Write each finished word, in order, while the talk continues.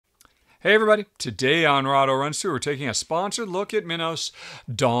Hey everybody, today on Rahdo Runthrough, we're taking a sponsored look at Minos,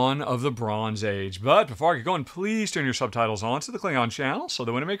 Dawn of the Bronze Age. But before I get going, please turn your subtitles on to the Klingon channel so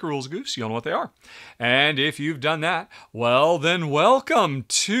that when I make rules goofs, you'll know what they are. And if you've done that, well then welcome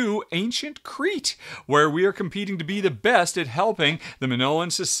to Ancient Crete, where we are competing to be the best at helping the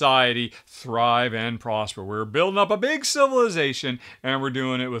Minoan society thrive and prosper. We're building up a big civilization, and we're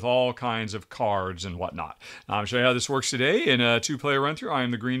doing it with all kinds of cards and whatnot. Now, I'm going to show you how this works today in a two-player run-through. I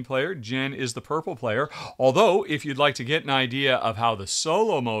am the green player. Jen is the purple player. Although, if you'd like to get an idea of how the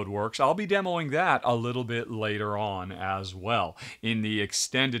solo mode works, I'll be demoing that a little bit later on as well in the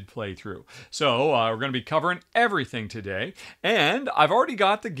extended playthrough. So, we're going to be covering everything today. And I've already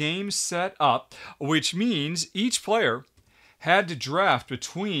got the game set up, which means each player had to draft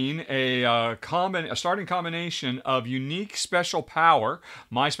between a starting combination of unique special power.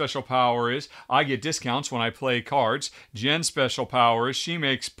 My special power is I get discounts when I play cards. Jen's special power is she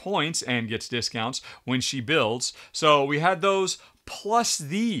makes points and gets discounts when she builds. So we had those plus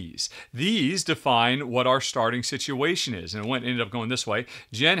these. These define what our starting situation is. And it ended up going this way.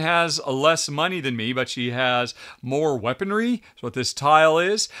 Jen has less money than me, but she has more weaponry. That's what this tile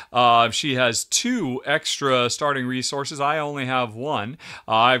is. She has 2 extra starting resources. I only have 1.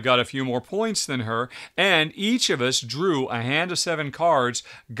 I've got a few more points than her. And each of us drew a hand of 7 cards,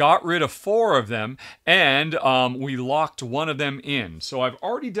 got rid of 4 of them, and we locked 1 of them in. So I've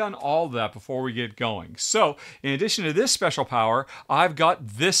already done all of that before we get going. So in addition to this special power, I've got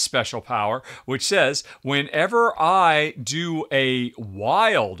this special power, which says whenever I do a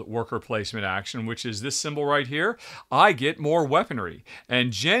wild worker placement action, which is this symbol right here, I get more weaponry.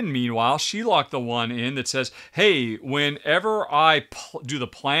 And Jen, meanwhile, she locked the one in that says, hey, whenever I do the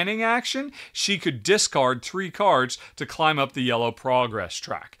planning action, she could discard 3 cards to climb up the yellow progress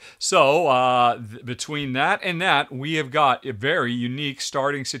track. So between that and that, we have got a very unique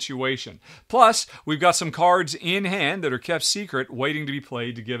starting situation. Plus, we've got some cards in hand that are kept secret waiting to be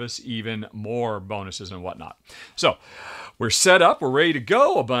played to give us even more bonuses and whatnot. So we're set up, we're ready to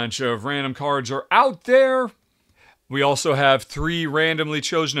go. A bunch of random cards are out there. We also have 3 randomly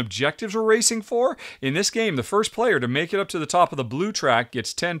chosen objectives we're racing for. In this game, the first player to make it up to the top of the blue track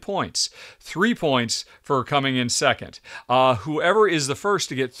gets 10 points. 3 points for coming in second. Whoever is the first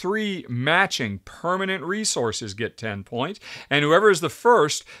to get 3 matching permanent resources get 10 points. And whoever is the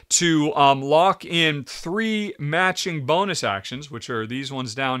first to lock in 3 matching bonus actions, which are these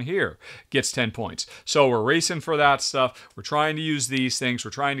ones down here, gets 10 points. So we're racing for that stuff. We're trying to use these things.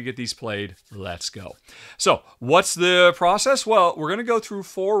 We're trying to get these played. Let's go. So what's the process? Well, we're going to go through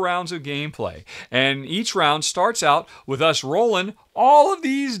 4 rounds of gameplay, and each round starts out with us rolling all of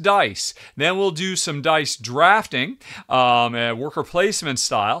these dice. Then we'll do some dice drafting, worker placement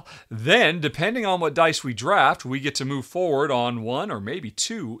style. Then, depending on what dice we draft, we get to move forward on 1 or maybe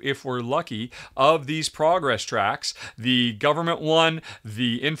 2, if we're lucky, of these progress tracks. The government one,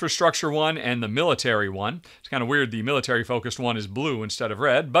 the infrastructure one, and the military one. It's kind of weird the military-focused one is blue instead of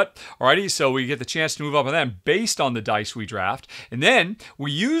red, but alrighty, so we get the chance to move up on them based on the dice we draft. And then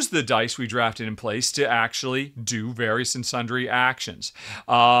we use the dice we drafted in place to actually do various and sundry actions.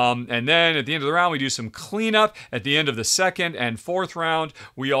 And then at the end of the round, we do some cleanup. At the end of the second and fourth round,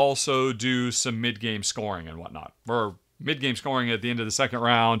 we also do some mid-game scoring and whatnot. Or mid-game scoring at the end of the second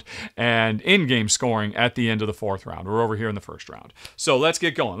round and in-game scoring at the end of the fourth round. We're over here in the first round. So let's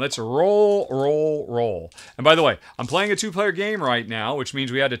get going. Let's roll, roll, roll. And by the way, I'm playing a 2-player game right now, which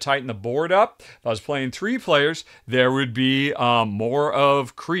means we had to tighten the board up. If I was playing 3 players, there would be more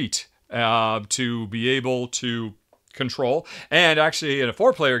of Crete to be able to control. And actually, in a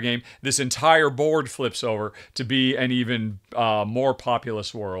 4-player game, this entire board flips over to be an even more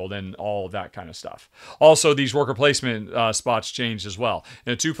populous world and all of that kind of stuff. Also, these worker placement spots changed as well.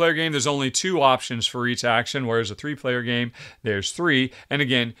 In a 2-player game, there's only 2 options for each action, whereas a 3-player game, there's 3. And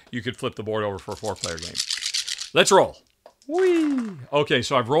again, you could flip the board over for a 4-player game. Let's roll. Whee! Okay,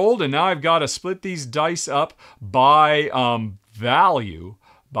 so I've rolled, and now I've got to split these dice up by value,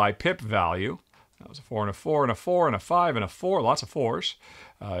 by pip value. That was a 4 and a 4 and a 4 and a 5 and a 4. Lots of 4s.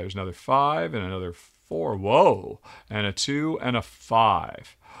 There's another 5 and another 4. Whoa. And a 2 and a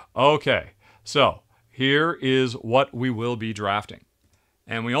 5. Okay. So here is what we will be drafting.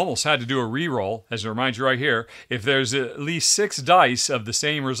 And we almost had to do a re-roll, as I remind you right here. If there's at least 6 dice of the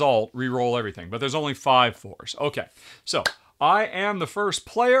same result, re-roll everything. But there's only 5 4s. Okay. So I am the first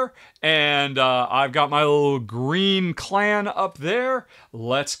player, and I've got my little green clan up there.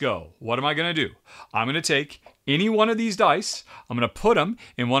 Let's go. What am I going to do? I'm going to take any one of these dice. I'm going to put them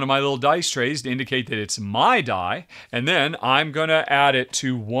in one of my little dice trays to indicate that it's my die, and then I'm going to add it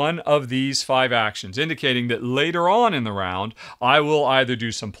to one of these 5 actions, indicating that later on in the round, I will either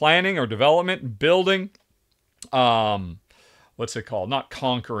do some planning or development, building, what's it called? Not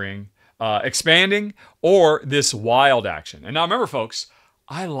conquering, expanding, or this wild action. And now remember, folks,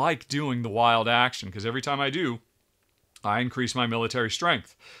 I like doing the wild action because every time I do, I increase my military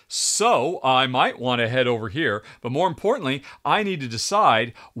strength. So I might want to head over here, but more importantly, I need to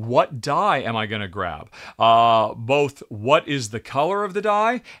decide what die am I going to grab. Both what is the color of the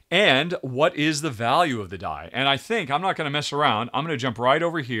die and what is the value of the die. And I think I'm not going to mess around. I'm going to jump right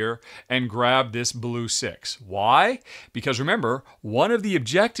over here and grab this blue 6. Why? Because remember, one of the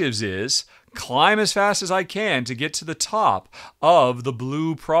objectives is climb as fast as I can to get to the top of the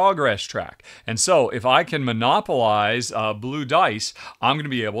blue progress track. And so if I can monopolize blue dice, I'm going to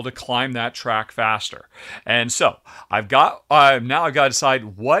be able to climb that track faster. And so now I've got to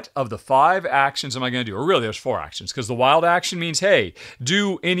decide what of the 5 actions am I going to do. Or really, there's 4 actions, because the wild action means, hey,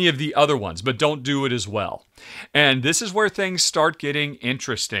 do any of the other ones, but don't do it as well. And this is where things start getting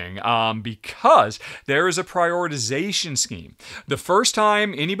interesting because there is a prioritization scheme. The first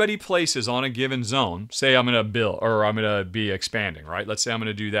time anybody places on a given zone, say I'm going to build or I'm going to be expanding, right? Let's say I'm going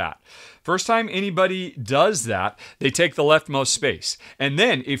to do that. First time anybody does that, they take the leftmost space. And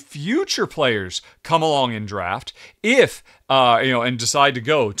then if future players come along in draft, and decide to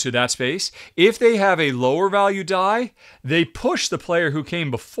go to that space, if they have a lower value die, they push the player who came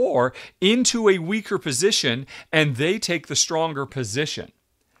before into a weaker position and they take the stronger position.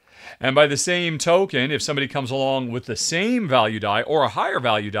 And by the same token, if somebody comes along with the same value die or a higher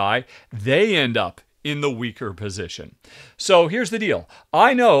value die, they end up in the weaker position. So here's the deal.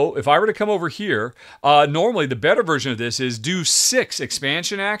 I know if I were to come over here, normally the better version of this is do 6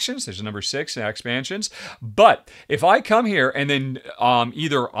 expansion actions. There's a number 6 expansions. But if I come here and then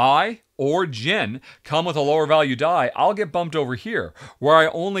either I or Jen come with a lower value die, I'll get bumped over here where I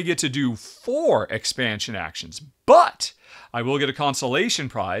only get to do 4 expansion actions. But I will get a consolation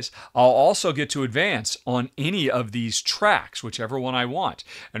prize. I'll also get to advance on any of these tracks, whichever one I want.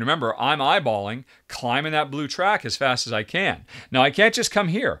 And remember, I'm eyeballing climbing that blue track as fast as I can. Now, I can't just come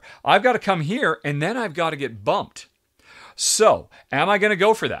here. I've got to come here, and then I've got to get bumped. So, am I going to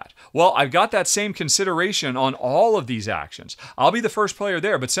go for that? Well, I've got that same consideration on all of these actions. I'll be the first player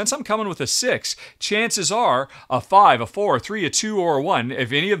there, but since I'm coming with a 6, chances are a 5, a 4, a 3, a 2, or a 1,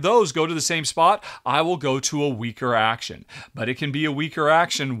 if any of those go to the same spot, I will go to a weaker action. But it can be a weaker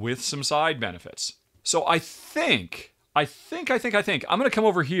action with some side benefits. So I think I'm going to come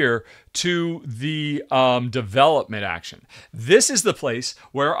over here to the development action. This is the place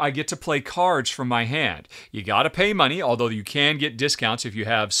where I get to play cards from my hand. You got to pay money, although you can get discounts if you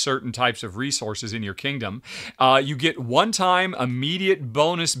have certain types of resources in your kingdom. You get one-time immediate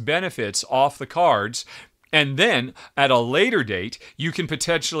bonus benefits off the cards. And then, at a later date, you can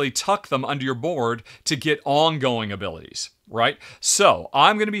potentially tuck them under your board to get ongoing abilities, right? So,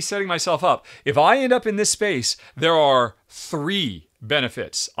 I'm going to be setting myself up. If I end up in this space, there are 3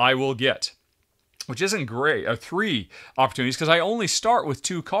 benefits I will get, which isn't great, 3 opportunities, because I only start with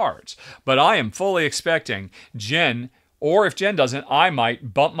 2 cards. But I am fully expecting Jen, or if Jen doesn't, I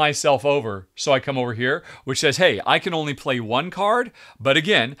might bump myself over. So I come over here, which says, hey, I can only play 1 card, but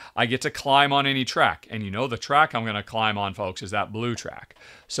again, I get to climb on any track. And you know the track I'm going to climb on, folks, is that blue track.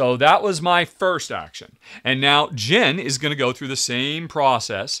 So that was my first action. And now Jen is going to go through the same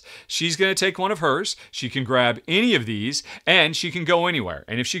process. She's going to take one of hers. She can grab any of these, and she can go anywhere.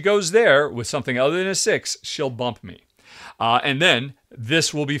 And if she goes there with something other than a 6, she'll bump me. And then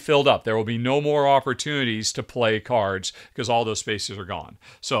this will be filled up. There will be no more opportunities to play cards because all those spaces are gone.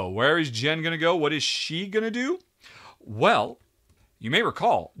 So where is Jen going to go? What is she going to do? Well, you may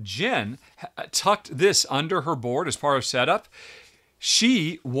recall, Jen tucked this under her board as part of setup.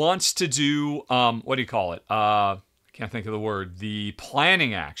 She wants to do, can't think of the word, the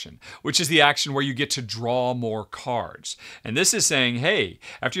planning action, which is the action where you get to draw more cards. And this is saying, hey,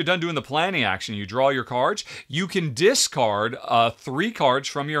 after you're done doing the planning action, you draw your cards, you can discard 3 cards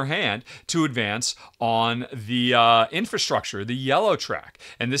from your hand to advance on the infrastructure, the yellow track.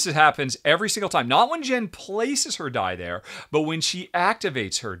 And this happens every single time. Not when Jen places her die there, but when she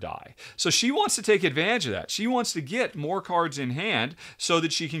activates her die. So she wants to take advantage of that. She wants to get more cards in hand so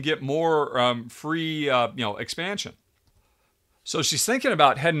that she can get more free expansion. So she's thinking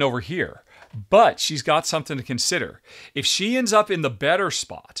about heading over here, but she's got something to consider. If she ends up in the better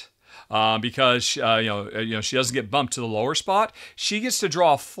spot, because she doesn't get bumped to the lower spot. She gets to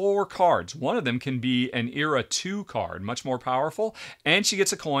draw 4 cards. One of them can be an Era 2 card, much more powerful, and she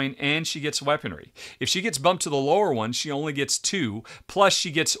gets a coin and she gets weaponry. If she gets bumped to the lower one, she only gets 2, plus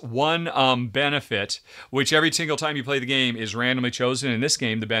she gets 1 benefit, which every single time you play the game is randomly chosen. In this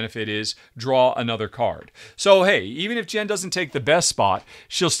game, the benefit is draw another card. So hey, even if Jen doesn't take the best spot,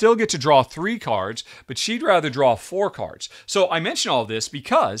 she'll still get to draw 3 cards, but she'd rather draw 4 cards. So I mention all this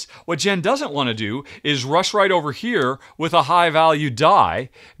because what Jen doesn't want to do is rush right over here with a high value die,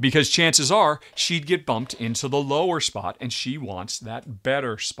 because chances are she'd get bumped into the lower spot and she wants that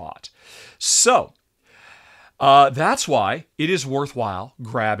better spot. So that's why it is worthwhile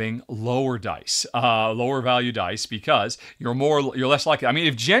grabbing lower dice, lower value dice, because you're less likely. I mean,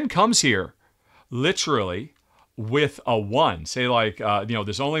 if Jen comes here literally with a 1, say like,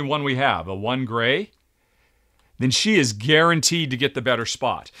 there's only one we have, a 1 gray, then she is guaranteed to get the better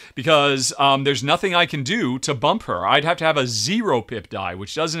spot, because there's nothing I can do to bump her. I'd have to have a 0 pip die,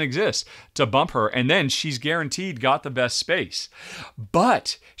 which doesn't exist, to bump her, and then she's guaranteed got the best space.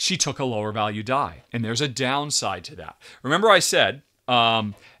 But she took a lower value die, and there's a downside to that. Remember I said,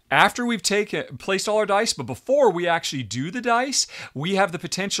 after we've placed all our dice, but before we actually do the dice, we have the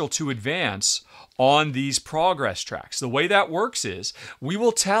potential to advance on these progress tracks. The way that works is we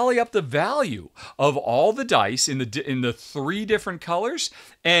will tally up the value of all the dice in the 3 different colors,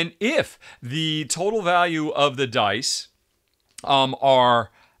 and if the total value of the dice are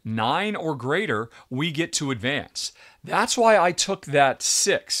 9 or greater, we get to advance. That's why I took that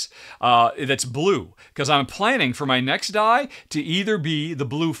 6 that's blue, because I'm planning for my next die to either be the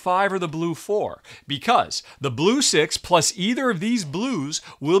blue 5 or the blue 4, because the blue 6 plus either of these blues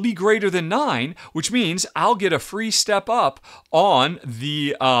will be greater than 9, which means I'll get a free step up on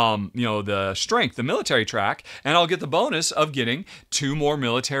the the strength, the military track, and I'll get the bonus of getting 2 more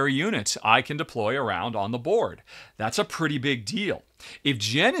military units I can deploy around on the board. That's a pretty big deal. If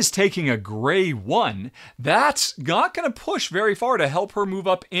Jen is taking a gray 1, that's not going to push very far to help her move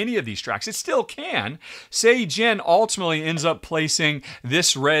up any of these tracks. It still can. Say Jen ultimately ends up placing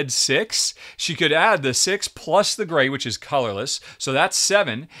this red 6. She could add the 6 plus the gray, which is colorless. So that's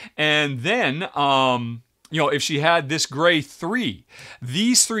 7. And then, if she had this gray 3,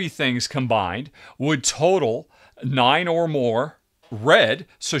 these 3 things combined would total 9 or more red,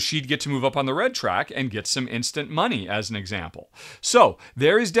 so she'd get to move up on the red track and get some instant money, as an example. So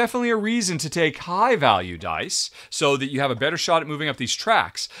there is definitely a reason to take high value dice so that you have a better shot at moving up these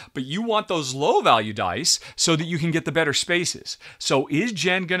tracks, but you want those low value dice so that you can get the better spaces. So is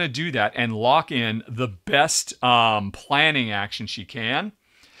Jen going to do that and lock in the best planning action she can?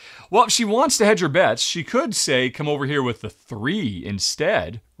 Well, if she wants to hedge her bets, she could say, come over here with the 3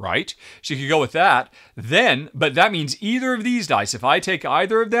 instead, right? She could go with that. But that means either of these dice, if I take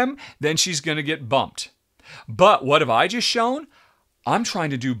either of them, then she's going to get bumped. But what have I just shown? I'm trying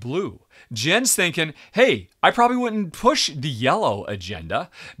to do blue. Jen's thinking, hey, I probably wouldn't push the yellow agenda,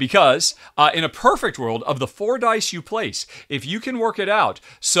 because in a perfect world, of the 4 dice you place, if you can work it out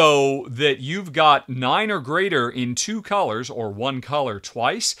so that you've got 9 or greater in 2 colors, or 1 color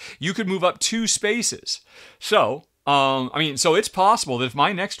twice, you could move up 2 spaces. So so it's possible that if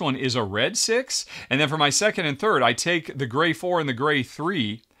my next one is a red 6, and then for my second and third, I take the gray 4 and the gray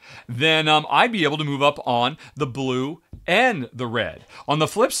 3, then I'd be able to move up on the blue and the red. On the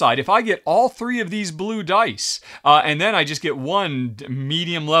flip side, if I get all 3 of these blue dice, and then I just get 1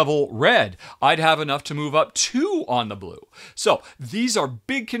 medium level red, I'd have enough to move up 2 on the blue. So these are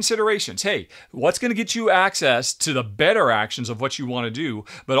big considerations. Hey, what's going to get you access to the better actions of what you want to do,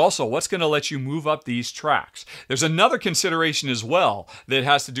 but also what's going to let you move up these tracks? There's another consideration as well that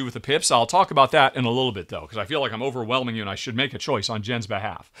has to do with the pips. I'll talk about that in a little bit, though, because I feel like I'm overwhelming you and I should make a choice on Jen's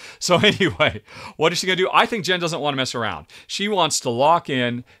behalf. So anyway, what is she going to do? I think Jen doesn't want to mess around. She wants to lock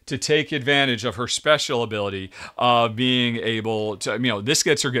in to take advantage of her special ability of being able to, this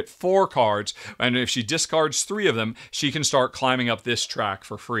gets her get 4 cards, and if she discards 3 of them, she can start climbing up this track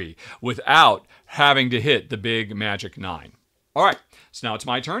for free without having to hit the big magic 9. All right, so now it's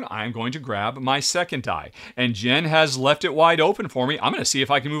my turn. I'm going to grab my second die, and Jen has left it wide open for me. I'm going to see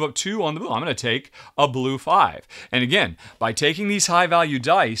if I can move up 2 on the blue. I'm going to take a blue 5. And again, by taking these high value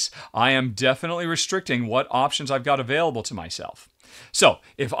dice, I am definitely restricting what options I've got available to myself. So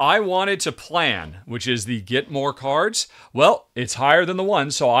if I wanted to plan, which is the get more cards, well, it's higher than the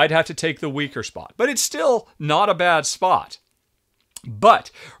 1, so I'd have to take the weaker spot. But it's still not a bad spot. But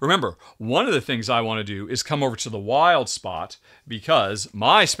remember, one of the things I want to do is come over to the wild spot, because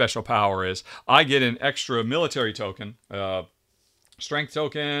my special power is I get an extra military token, strength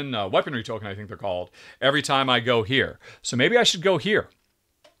token, weaponry token, I think they're called, every time I go here. So maybe I should go here.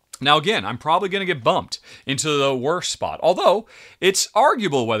 Now again, I'm probably going to get bumped into the worst spot. Although it's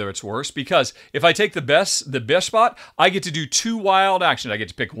arguable whether it's worse, because if I take the best spot, I get to do 2 wild actions. I get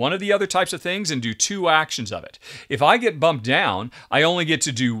to pick one of the other types of things and do 2 actions of it. If I get bumped down, I only get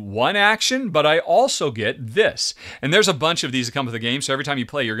to do 1 action, but I also get this. And there's a bunch of these that come with the game, so every time you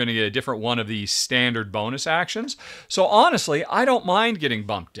play, you're going to get a different one of these standard bonus actions. So honestly, I don't mind getting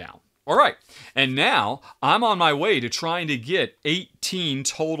bumped down. All right, and now I'm on my way to trying to get 18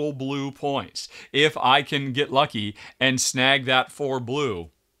 total blue points. If I can get lucky and snag that 4 blue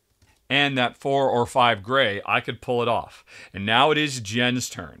and that 4 or 5 gray, I could pull it off. And now it is Jen's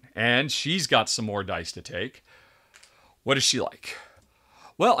turn, and she's got some more dice to take. What is she like?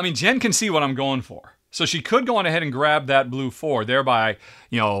 Well, I mean, Jen can see what I'm going for. So she could go on ahead and grab that blue 4, thereby,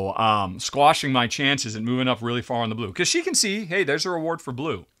 squashing my chances and moving up really far on the blue. Because she can see, hey, there's a reward for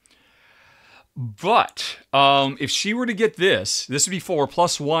blue. But if she were to get this would be 4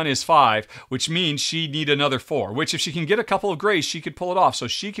 plus 1 is 5, which means she'd need another 4, which if she can get a couple of grays, she could pull it off. So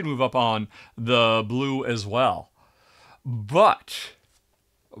she can move up on the blue as well. But,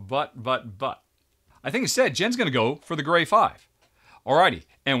 I think instead, Jen's going to go for the gray 5. Alrighty,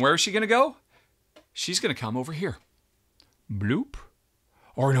 and where is she going to go? She's going to come over here. Bloop.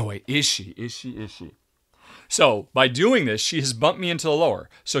 Or no, wait, is she? So by doing this, she has bumped me into the lower.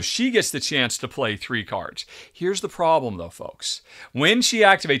 So she gets the chance to play 3 cards. Here's the problem though, folks. When she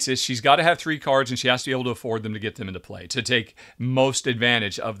activates this, she's got to have 3 cards and she has to be able to afford them to get them into play, to take most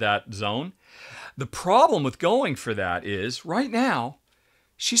advantage of that zone. The problem with going for that is, right now,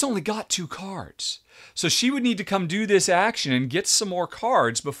 she's only got 2 cards. So she would need to come do this action and get some more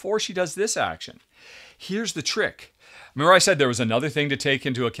cards before she does this action. Here's the trick. Remember I said there was another thing to take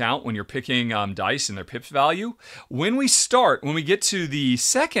into account when you're picking dice and their pips value? When we get to the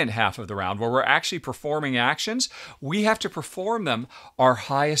second half of the round where we're actually performing actions, we have to perform them our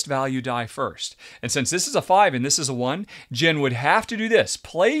highest value die first. And since this is a 5 and this is a 1, Jen would have to do this,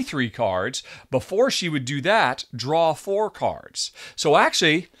 play 3 cards, before she would do that, draw 4 cards. So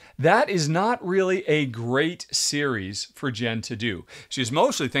actually, that is not really a great series for Jen to do. She's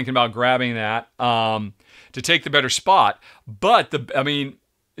mostly thinking about grabbing that to take the better spot, but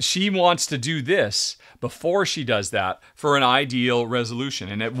she wants to do this before she does that for an ideal resolution,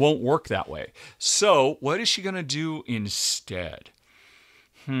 and it won't work that way. So what is she going to do instead?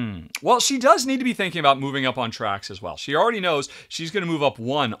 Well, she does need to be thinking about moving up on tracks as well. She already knows she's going to move up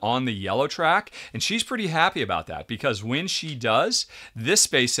 1 on the yellow track, and she's pretty happy about that because when she does, this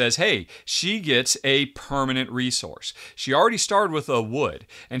space says, hey, she gets a permanent resource. She already started with a wood,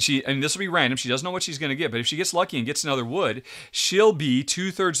 and this will be random. She doesn't know what she's going to get, but if she gets lucky and gets another wood, she'll be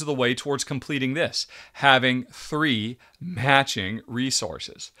 2/3 of the way towards completing this, having 3 matching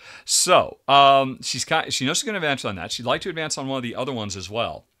resources. So she knows she's going to advance on that. She'd like to advance on one of the other ones as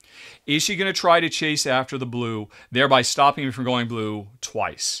well. Is she going to try to chase after the blue, thereby stopping me from going blue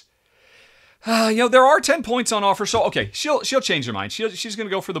twice? There are 10 points on offer, so okay, she'll change her mind. She's going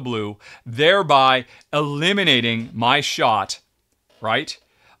to go for the blue, thereby eliminating my shot, right?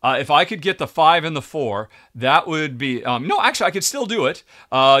 If I could get the 5 and the 4, that would be... no, actually, I could still do it.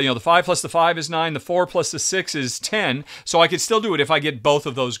 The 5 plus the 5 is 9. The 4 plus the 6 is 10. So I could still do it if I get both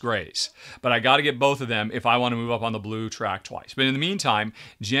of those grays. But I got to get both of them if I want to move up on the blue track twice. But in the meantime,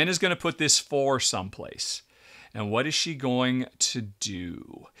 Jen is going to put this 4 someplace. And what is she going to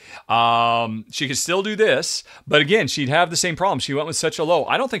do? She could still do this, but again, she'd have the same problem. She went with such a low.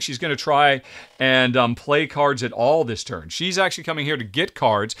 I don't think she's going to try and play cards at all this turn. She's actually coming here to get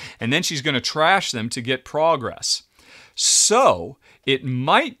cards, and then she's going to trash them to get progress. So it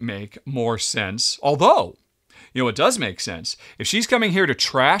might make more sense, although... it does make sense. If she's coming here to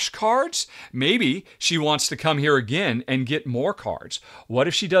trash cards, maybe she wants to come here again and get more cards. What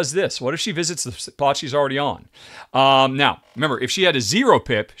if she does this? What if she visits the spot she's already on? Now, remember, if she had a 0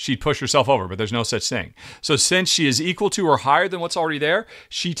 pip, she'd push herself over, but there's no such thing. So since she is equal to or higher than what's already there,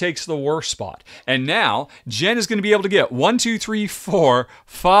 she takes the worst spot. And now, Jen is going to be able to get 1, 2, 3, 4,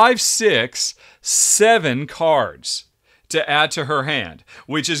 5, 6, 7 cards to add to her hand,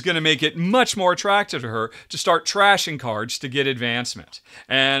 which is going to make it much more attractive to her to start trashing cards to get advancement.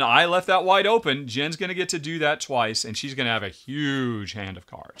 And I left that wide open. Jen's going to get to do that twice, and she's going to have a huge hand of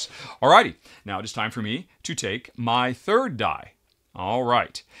cards. Alrighty, now it is time for me to take my 3rd die. All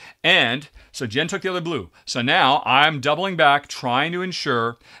right, and so Jen took the other blue. So now I'm doubling back, trying to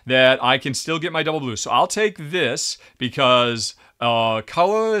ensure that I can still get my double blue. So I'll take this because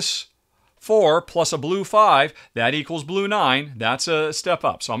colorless 4 plus a blue 5, that equals blue 9. That's a step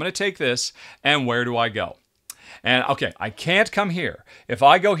up. So I'm going to take this, and where do I go? And okay, I can't come here. If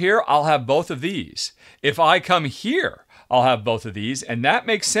I go here, I'll have both of these. If I come here, I'll have both of these. And that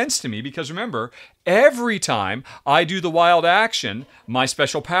makes sense to me because remember, every time I do the wild action, my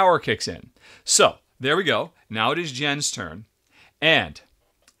special power kicks in. So there we go. Now it is Jen's turn. And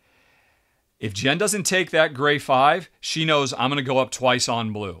if Jen doesn't take that gray 5, she knows I'm going to go up twice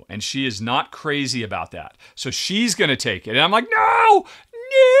on blue. And she is not crazy about that. So she's going to take it. And I'm like, no!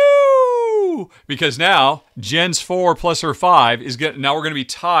 No! Because now Jen's 4 plus her 5 is good. Now we're going to be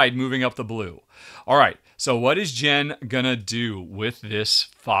tied moving up the blue. All right. So what is Jen going to do with this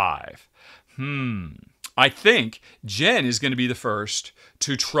 5? I think Jen is going to be the first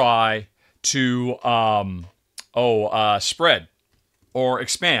to try to spread. Or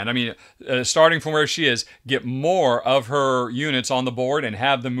expand. I mean, starting from where she is, get more of her units on the board and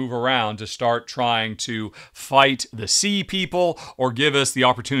have them move around to start trying to fight the sea people or give us the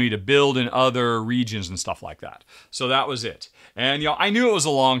opportunity to build in other regions and stuff like that. So that was it. And, I knew it was a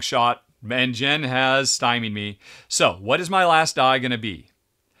long shot, and Jen has stymied me. So what is my last die going to be?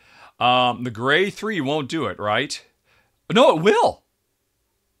 The gray 3 won't do it, right? No, it will.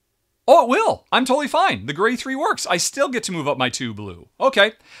 Oh, it will. I'm totally fine. The gray 3 works. I still get to move up my 2 blue.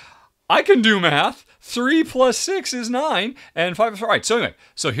 Okay. I can do math. 3 plus 6 is 9, and 5 is 4. All right. So anyway,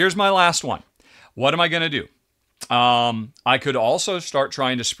 here's my last one. What am I going to do? I could also start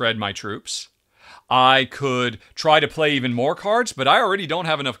trying to spread my troops. I could try to play even more cards, but I already don't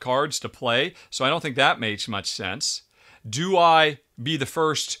have enough cards to play, so I don't think that makes much sense. Do I be the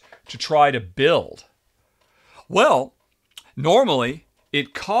first to try to build? Well, normally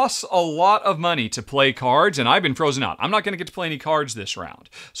it costs a lot of money to play cards, and I've been frozen out. I'm not going to get to play any cards this round.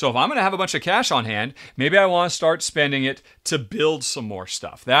 So if I'm going to have a bunch of cash on hand, maybe I want to start spending it to build some more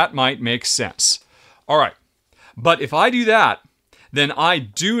stuff. That might make sense. All right. But if I do that, then I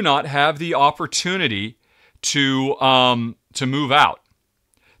do not have the opportunity to move out,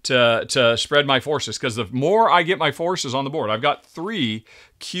 to spread my forces. Because the more I get my forces on the board, I've got 3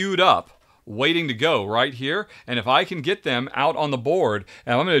 queued up, waiting to go right here. And if I can get them out on the board,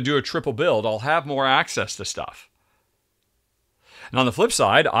 and I'm going to do a triple build, I'll have more access to stuff. And on the flip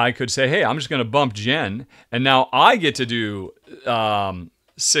side, I could say, hey, I'm just going to bump Jen, and now I get to do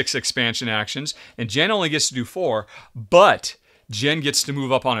 6 expansion actions, and Jen only gets to do 4, but Jen gets to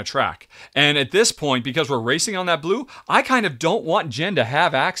move up on a track. And at this point, because we're racing on that blue, I kind of don't want Jen to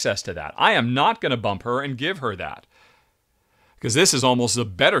have access to that. I am not going to bump her and give her that. Because this is almost a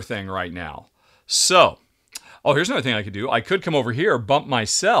better thing right now. So, here's another thing I could do. I could come over here, bump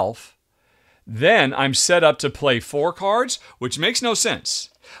myself. Then I'm set up to play 4 cards, which makes no sense.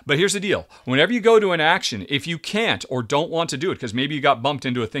 But here's the deal. Whenever you go to an action, if you can't or don't want to do it, because maybe you got bumped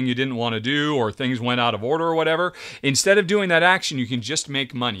into a thing you didn't want to do, or things went out of order or whatever, instead of doing that action, you can just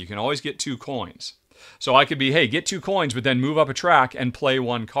make money. You can always get 2 coins. So I could be, hey, get 2 coins, but then move up a track and play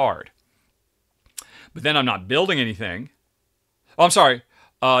 1 card. But then I'm not building anything. Oh, I'm sorry.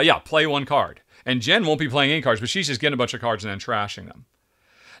 Play 1 card. And Jen won't be playing any cards, but she's just getting a bunch of cards and then trashing them.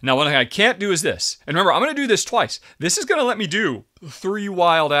 Now, one thing I can't do is this. And remember, I'm going to do this twice. This is going to let me do 3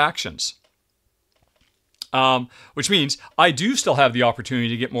 wild actions. Which means I do still have the opportunity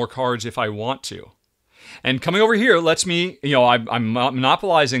to get more cards if I want to. And coming over here lets me, I'm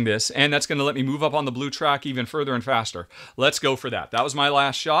monopolizing this, and that's going to let me move up on the blue track even further and faster. Let's go for that. That was my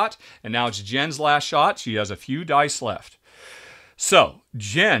last shot, and now it's Jen's last shot. She has a few dice left. So,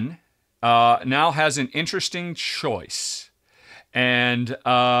 Jen now has an interesting choice. And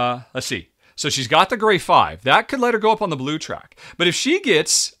let's see. So she's got the gray 5. That could let her go up on the blue track. But if she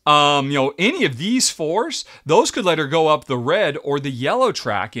gets, any of these 4s, those could let her go up the red or the yellow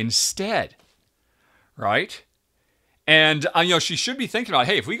track instead. Right? And, she should be thinking about,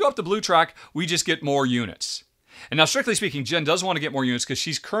 hey, if we go up the blue track, we just get more units. And now, strictly speaking, Jen does want to get more units because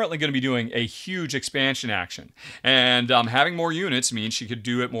she's currently going to be doing a huge expansion action. And having more units means she could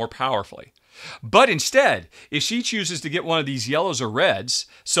do it more powerfully. But instead, if she chooses to get one of these yellows or reds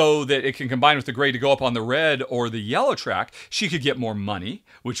so that it can combine with the gray to go up on the red or the yellow track, she could get more money,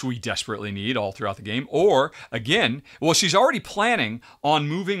 which we desperately need all throughout the game. Or, again, she's already planning on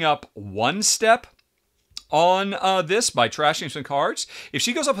moving up 1 step on this by trashing some cards. If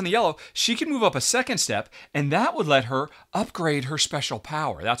she goes up in the yellow, she can move up a 2nd step, and that would let her upgrade her special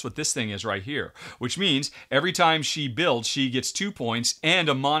power. That's what this thing is right here, which means every time she builds, she gets 2 points and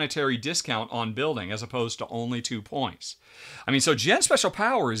a monetary discount on building as opposed to only 2 points. So Jen's special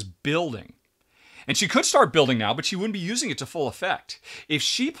power is building. And she could start building now, but she wouldn't be using it to full effect. If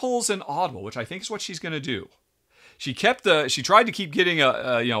she pulls an audible, which I think is what she's going to do, She tried to keep getting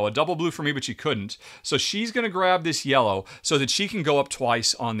a double blue for me, but she couldn't. So she's going to grab this yellow so that she can go up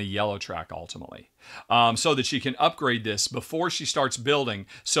twice on the yellow track ultimately. So that she can upgrade this before she starts building,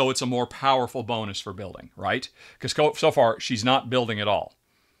 so it's a more powerful bonus for building, right? Because so far, she's not building at all.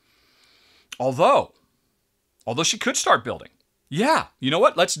 Although she could start building. Yeah, you know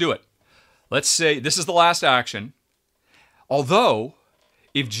what? Let's do it. Let's say this is the last action. Although,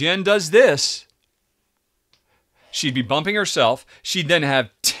 if Jen does this, she'd be bumping herself. She'd then have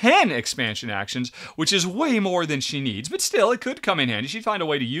 10 expansion actions, which is way more than she needs. But still, it could come in handy. She'd find a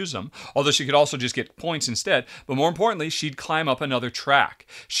way to use them. Although she could also just get points instead. But more importantly, she'd climb up another track.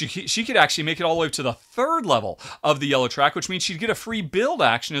 She could actually make it all the way to the 3rd level of the yellow track, which means she'd get a free build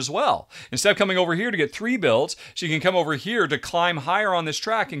action as well. Instead of coming over here to get 3 builds, she can come over here to climb higher on this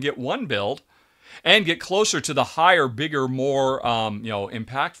track and get 1 build and get closer to the higher, bigger, more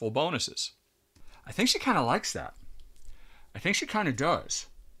impactful bonuses. I think she kind of likes that. I think she kind of does.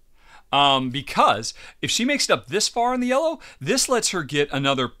 Because if she makes it up this far in the yellow, this lets her get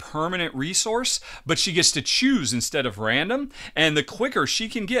another permanent resource, but she gets to choose instead of random. And the quicker she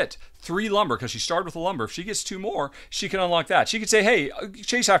can get 3 lumber, because she started with a lumber, if she gets 2 more, she can unlock that. She could say, hey,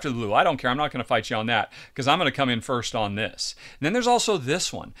 chase after the blue. I don't care. I'm not going to fight you on that because I'm going to come in first on this. And then there's also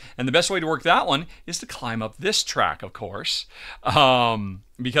this one. And the best way to work that one is to climb up this track, of course,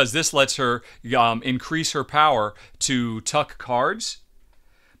 because this lets her increase her power to tuck cards.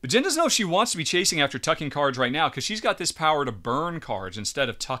 But Jen doesn't know if she wants to be chasing after tucking cards right now because she's got this power to burn cards instead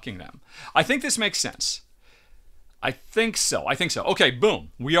of tucking them. I think this makes sense. I think so. Okay, boom.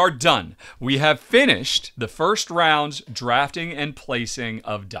 We are done. We have finished the first round's drafting and placing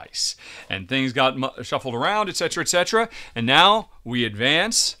of dice. And things got shuffled around, etc., etc. And now we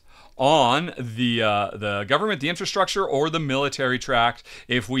advance on the government, the infrastructure, or the military track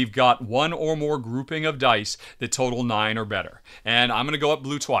if we've got 1 or more grouping of dice that total 9 or better. And I'm going to go up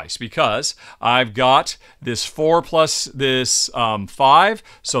blue twice because I've got this 4 plus this 5,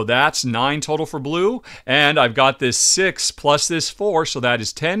 so that's 9 total for blue. And I've got this 6 plus this 4, so that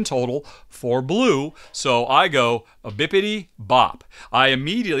is 10 total for blue. So I go a bippity bop. I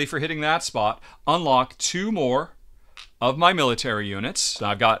immediately, for hitting that spot, unlock 2 more of my military units.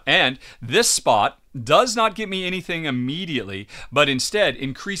 And this spot does not get me anything immediately, but instead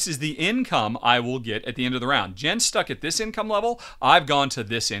increases the income I will get at the end of the round. Jen's stuck at this income level. I've gone to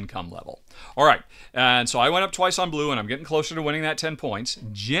this income level. All right, and so I went up twice on blue, and I'm getting closer to winning that 10 points.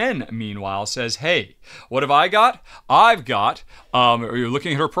 Jen, meanwhile, says, hey, what have I got? I've got, you're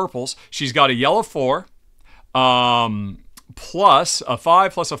looking at her purples, she's got a yellow 4, plus a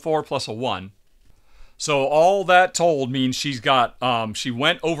 5, plus a 4, plus a 1. So all that told means she's got, she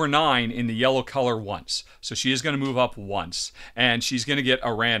went over 9 in the yellow color once. So she is going to move up once. And she's going to get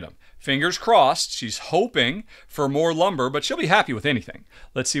a random. Fingers crossed, she's hoping for more lumber, but she'll be happy with anything.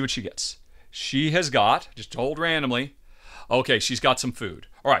 Let's see what she gets. She has got, just told randomly, okay, she's got some food.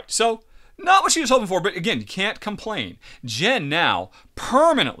 All right, so not what she was hoping for, but again, you can't complain. Jen now,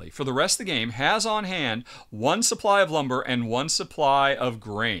 permanently, for the rest of the game, has on hand 1 supply of lumber and 1 supply of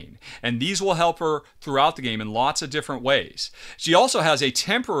grain. And these will help her throughout the game in lots of different ways. She also has a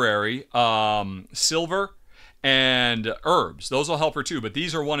temporary silver and herbs. Those will help her too, but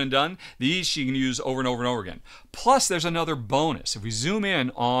these are one and done. These she can use over and over and over again. Plus, there's another bonus. If we zoom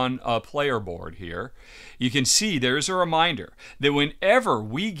in on a player board here, you can see there's a reminder that whenever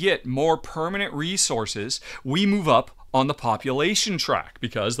we get more permanent resources, we move up on the population track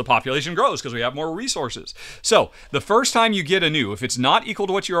because the population grows because we have more resources. So the first time you get a new, if it's not equal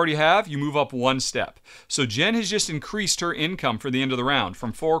to what you already have, you move up 1 step. So Jen has just increased her income for the end of the round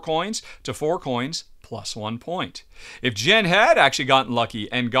from 4 coins to 4 coins plus 1 point. If Jen had actually gotten lucky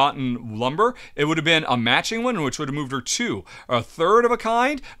and gotten lumber, it would have been a matching one, which would have moved her 2. A third of a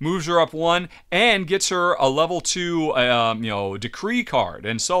kind moves her up 1 and gets her a level 2, decree card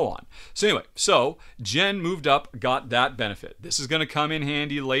and so on. So anyway, so Jen moved up, got that benefit. This is going to come in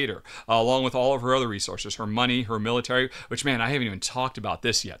handy later, along with all of her other resources, her money, her military, which, man, I haven't even talked about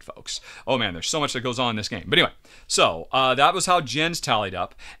this yet, folks. Oh, man, there's so much that goes on in this game. But anyway, so that was how Jen's tallied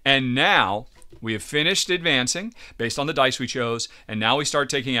up. And now we have finished advancing based on the dice we chose, and now we start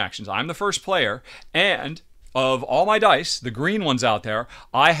taking actions. I'm the first player, and of all my dice, the green ones out there,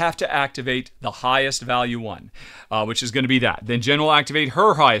 I have to activate the highest value one, which is going to be that. Then Jen will activate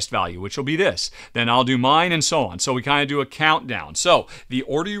her highest value, which will be this. Then I'll do mine and so on. So we kind of do a countdown. So the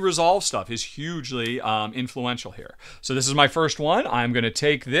order you resolve stuff is hugely influential here. So this is my first one. I'm going to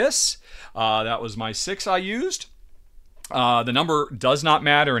take this. That was my 6 I used. The number does not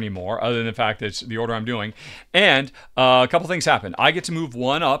matter anymore, other than the fact that it's the order I'm doing. And a couple things happen. I get to move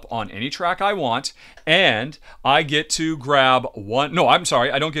one up on any track I want, and I get to grab one. No, I'm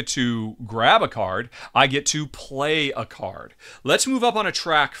sorry. I don't get to grab a card. I get to play a card. Let's move up on a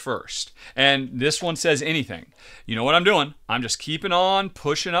track first. And this one says anything. You know what I'm doing? I'm just keeping on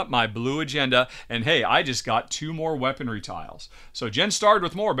pushing up my blue agenda. And hey, I just got 2 more weaponry tiles. So Jen started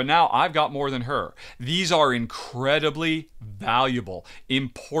with more, but now I've got more than her. These are incredibly valuable,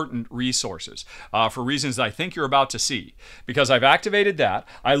 important resources for reasons that I think you're about to see. Because I've activated that.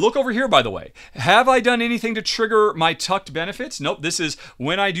 I look over here, by the way. Have I done anything to trigger my tucked benefits? Nope. This is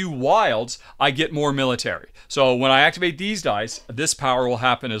when I do wilds, I get more military. So when I activate these dice, this power will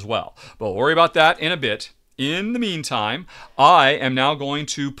happen as well. But we'll worry about that in a bit. In the meantime, I am now going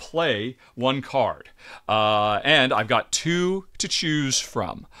to play 1 card. And I've got 2 to choose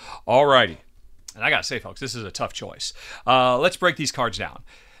from. Alrighty. And I gotta say, folks, this is a tough choice. Let's break these cards down.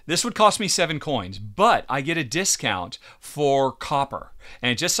 This would cost me 7 coins, but I get a discount for copper.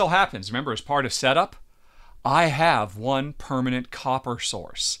 And it just so happens, remember, as part of setup, I have 1 permanent copper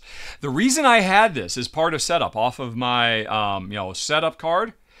source. The reason I had this as part of setup off of my setup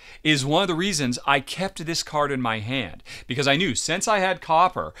card is one of the reasons I kept this card in my hand. Because I knew since I had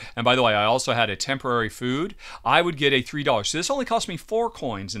copper, and by the way, I also had a temporary food, I would get a $3. So this only cost me 4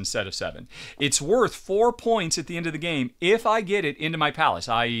 coins instead of 7. It's worth 4 points at the end of the game if I get it into my palace,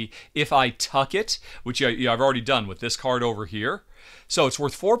 i.e. if I tuck it, which I've already done with this card over here. So it's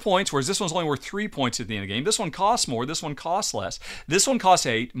worth 4 points, whereas this one's only worth 3 points at the end of the game. This one costs more, this one costs less. This one costs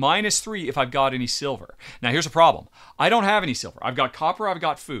 8, minus 3 if I've got any silver. Now here's a problem. I don't have any silver. I've got copper, I've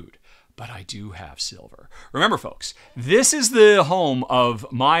got food. But I do have silver. Remember, folks, this is the home of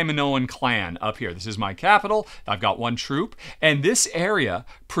my Minoan clan up here. This is my capital. I've got 1 troop, and this area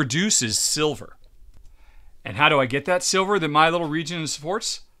produces silver. And how do I get that silver that my little region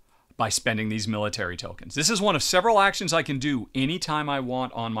supports? By spending these military tokens. This is one of several actions I can do anytime I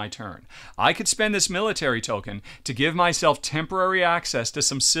want on my turn. I could spend this military token to give myself temporary access to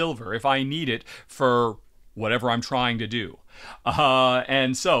some silver if I need it for whatever I'm trying to do.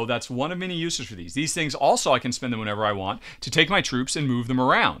 And so that's one of many uses for these. These things also I can spend them whenever I want to take my troops and move them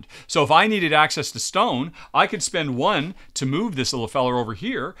around. So if I needed access to stone, I could spend 1 to move this little fella over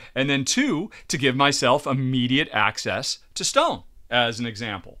here, and then 2 to give myself immediate access to stone, as an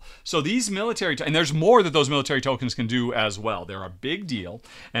example. So these military, and there's more that those military tokens can do as well. They're a big deal,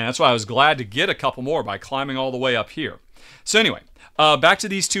 and that's why I was glad to get a couple more by climbing all the way up here. So anyway, back to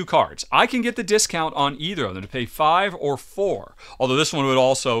these 2 cards. I can get the discount on either of them to pay 5 or 4. Although this one would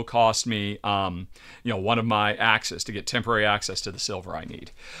also cost me, 1 of my access to get temporary access to the silver I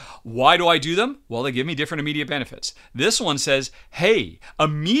need. Why do I do them? Well, they give me different immediate benefits. This one says, hey,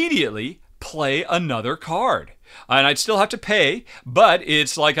 immediately play another card. And I'd still have to pay, but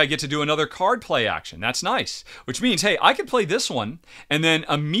it's like I get to do another card play action. That's nice. Which means, hey, I could play this one and then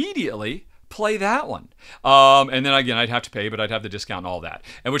immediately play that one. And then again, I'd have to pay, but I'd have the discount and all that.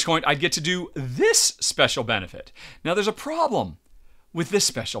 At which point I'd get to do this special benefit. Now there's a problem with this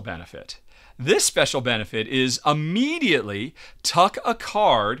special benefit. This special benefit is immediately tuck a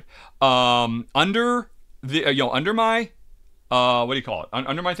card under the under my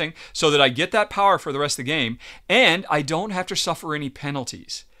under my thing, so that I get that power for the rest of the game, and I don't have to suffer any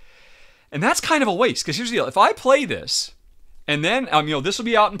penalties. And that's kind of a waste, because here's the deal. If I play this, and then, this will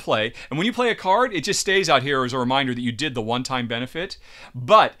be out in play, and when you play a card, it just stays out here as a reminder that you did the one-time benefit.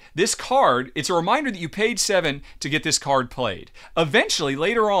 But this card, it's a reminder that you paid 7 to get this card played. Eventually,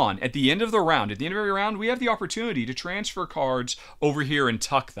 later on, at the end of every round, we have the opportunity to transfer cards over here and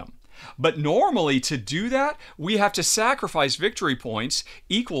tuck them. But normally, to do that, we have to sacrifice victory points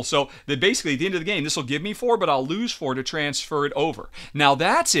equal. So that basically, at the end of the game, this will give me 4, but I'll lose 4 to transfer it over. Now,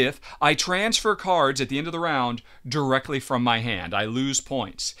 that's if I transfer cards at the end of the round directly from my hand. I lose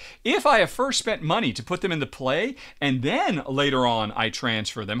points. If I have first spent money to put them into play, and then later on I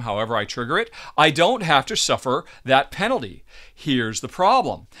transfer them, however I trigger it, I don't have to suffer that penalty. Here's the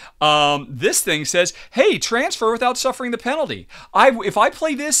problem. This thing says, hey, transfer without suffering the penalty. If I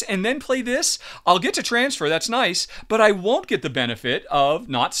play this and then play this, I'll get to transfer, that's nice, but I won't get the benefit of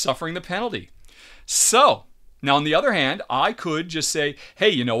not suffering the penalty. So, now on the other hand, I could just say, hey,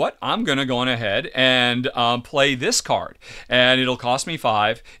 you know what? I'm going to go on ahead and play this card. And it'll cost me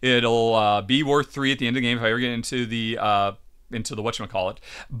 5. It'll be worth 3 at the end of the game if I ever get into the into the whatchamacallit.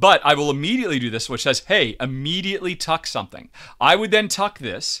 But I will immediately do this, which says, hey, immediately tuck something. I would then tuck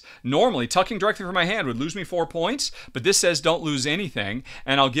this. Normally, tucking directly from my hand would lose me 4 points, but this says don't lose anything,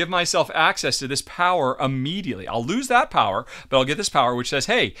 and I'll give myself access to this power immediately. I'll lose that power, but I'll get this power, which says,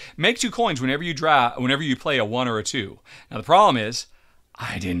 hey, make 2 coins whenever you play a 1 or a 2. Now, the problem is,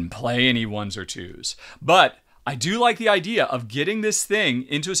 I didn't play any 1s or 2s, but I do like the idea of getting this thing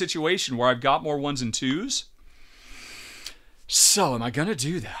into a situation where I've got more 1s and 2s. So, am I going to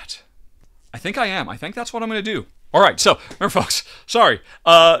do that? I think I am. I think that's what I'm going to do. All right, so remember, folks, sorry,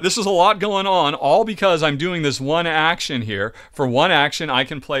 this is a lot going on, all because I'm doing this one action here. For one action, I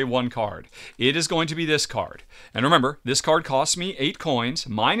can play 1 card. It is going to be this card. And remember, this card costs me 8 coins,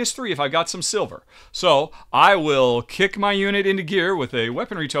 minus 3 if I've got some silver. So I will kick my unit into gear with a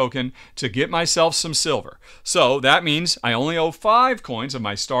weaponry token to get myself some silver. So that means I only owe 5 coins of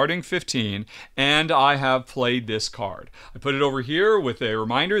my starting 15, and I have played this card. I put it over here with a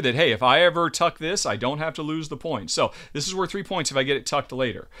reminder that, hey, if I ever tuck this, I don't have to lose the point. So this is worth 3 points if I get it tucked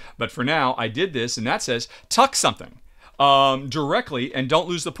later. But for now, I did this, and that says tuck something directly and don't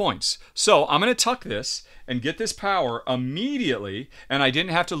lose the points. So I'm going to tuck this and get this power immediately, and I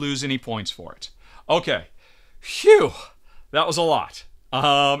didn't have to lose any points for it. Okay. Phew. That was a lot.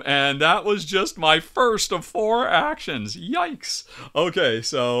 And that was just my first of 4 actions. Yikes. Okay,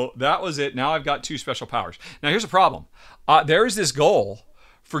 so that was it. Now I've got 2 special powers. Now here's the problem. There is this goal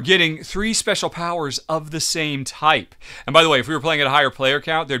for getting 3 special powers of the same type. And by the way, if we were playing at a higher player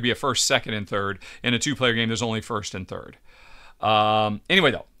count, there'd be a first, second, and third. In a 2-player game, there's only first and third.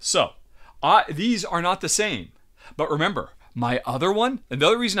 Anyway, though, so these are not the same. But remember, my other one, and the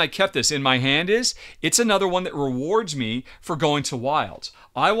other reason I kept this in my hand is, it's another one that rewards me for going to wilds.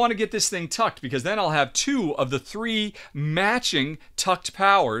 I want to get this thing tucked because then I'll have 2 of the 3 matching tucked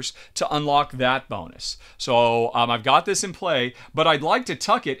powers to unlock that bonus. So I've got this in play, but I'd like to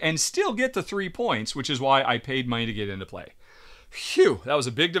tuck it and still get the 3 points, which is why I paid money to get into play. Phew, that was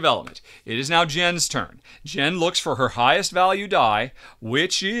a big development. It is now Jen's turn. Jen looks for her highest value die,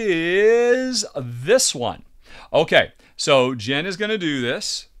 which is this one. Okay, so Jen is going to do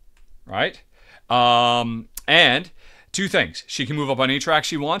this, right? And 2 things. She can move up on any track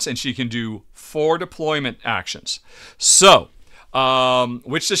she wants, and she can do 4 deployment actions. So,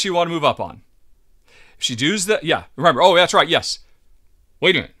 which does she want to move up on? If she does that, yeah, remember, oh, that's right, yes.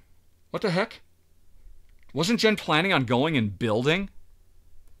 Wait a minute. What the heck? Wasn't Jen planning on going and building?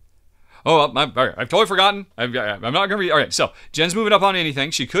 Oh, I've totally forgotten. I'm not going to be... All right, so Jen's moving up on anything.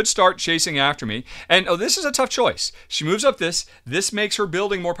 She could start chasing after me. And, oh, this is a tough choice. She moves up this. This makes her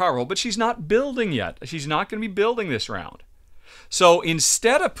building more powerful, but she's not building yet. She's not going to be building this round. So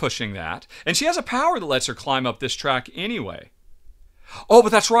instead of pushing that, and she has a power that lets her climb up this track anyway. Oh,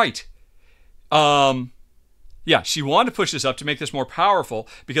 but that's right. Yeah, she wanted to push this up to make this more powerful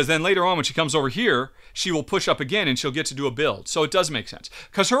because then later on when she comes over here, she will push up again and she'll get to do a build. So it does make sense.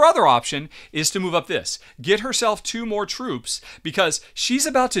 Because her other option is to move up this. Get herself 2 more troops because she's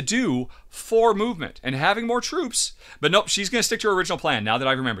about to do 4 movement and having more troops. But nope, she's going to stick to her original plan now that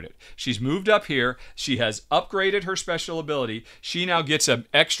I've remembered it. She's moved up here. She has upgraded her special ability. She now gets an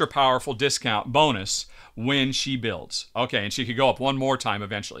extra powerful discount bonus when she builds. Okay, and she could go up 1 more time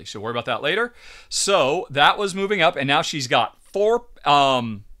eventually. So worry about that later. So that was moving up, and now she's got 4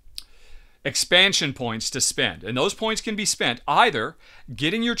 expansion points to spend. And those points can be spent either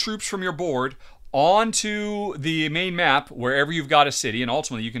getting your troops from your board onto the main map wherever you've got a city, and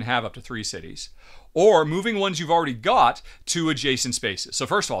ultimately you can have up to 3 cities, or moving ones you've already got to adjacent spaces. So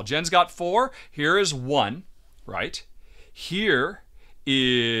first of all, Jen's got 4. Here is 1, right? Here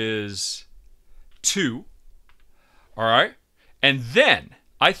is 2. All right? And then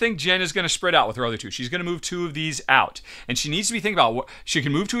I think Jen is going to spread out with her other 2. She's going to move 2 of these out. And she needs to be thinking about what she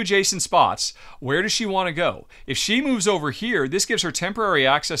can move to adjacent spots. Where does she want to go? If she moves over here, this gives her temporary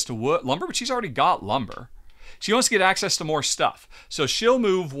access to wood, lumber, but she's already got lumber. She wants to get access to more stuff. So she'll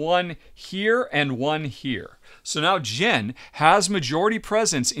move 1 here and 1 here. So now Jen has majority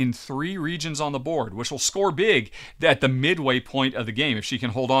presence in 3 regions on the board, which will score big at the midway point of the game if she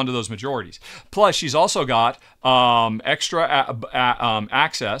can hold on to those majorities. Plus, she's also got extra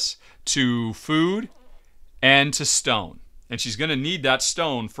access to food and to stone. And she's going to need that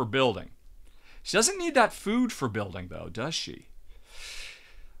stone for building. She doesn't need that food for building, though, does she?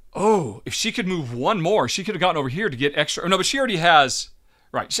 Oh, if she could move 1 more, she could have gotten over here to get extra. No, but she already has...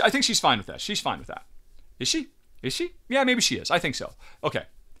 Right, I think she's fine with that. She's fine with that. Is she? Is she? Yeah, maybe she is. I think so. Okay.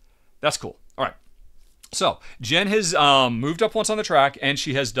 That's cool. All right. So, Jen has moved up once on the track, and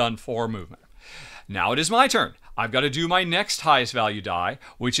she has done 4 movement. Now it is my turn. I've got to do my next highest value die,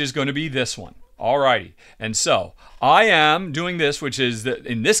 which is going to be this one. Alrighty, and so I am doing this, which is that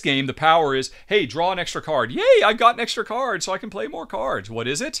in this game, the power is, hey, draw an extra card. Yay, I got an extra card, so I can play more cards. What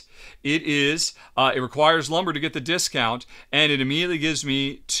is it? It is, it requires lumber to get the discount, and it immediately gives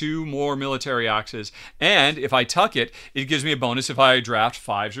me 2 more military axes. And if I tuck it, it gives me a bonus if I draft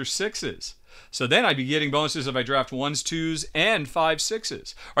 5s or 6s. So then I'd be getting bonuses if I draft 1s, 2s, and 5,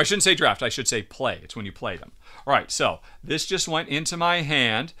 6s. Or I shouldn't say draft, I should say play. It's when you play them. All right, so this just went into my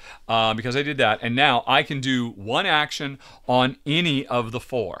hand because I did that. And now I can do 1 action on any of the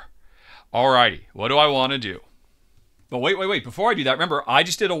 4. All righty, what do I want to do? But wait. Before I do that, remember, I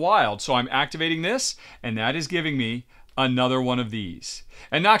just did a wild. So I'm activating this, and that is giving me another one of these.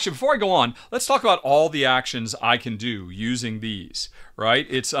 And actually, before I go on, let's talk about all the actions I can do using these, right?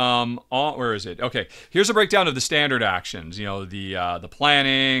 It's, where is it? Okay, here's a breakdown of the standard actions, you know, the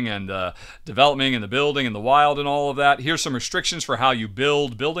planning and the developing and the building and the wild and all of that. Here's some restrictions for how you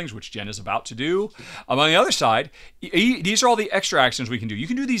build buildings, which Jen is about to do. On the other side, these are all the extra actions we can do. You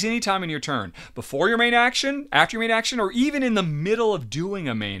can do these anytime in your turn, before your main action, after your main action, or even in the middle of doing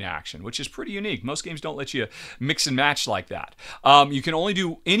a main action, which is pretty unique. Most games don't let you mix and match like that. You can only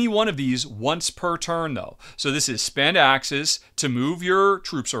do any one of these once per turn, though. So this is spend axes to move your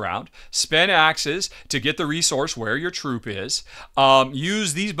troops around, spend axes to get the resource where your troop is,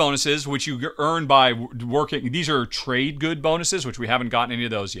 use these bonuses, which you earn by working. These are trade good bonuses, which we haven't gotten any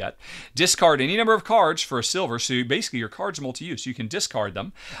of those yet. Discard any number of cards for a silver. So basically your cards are multi-use. You can discard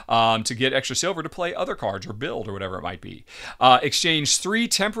them to get extra silver to play other cards or build or whatever it might be. Exchange 3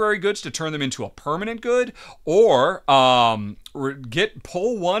 temporary goods to turn them into a permanent good, or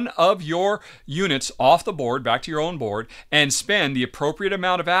pull one of your units off the board back to your own board and spend the appropriate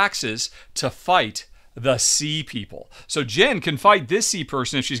amount of axes to fight the sea people. So Jen can fight this sea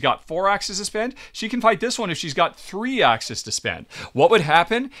person if she's got 4 axes to spend. She can fight this one if she's got 3 axes to spend. What would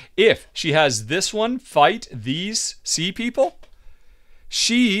happen if she has this one fight these sea people?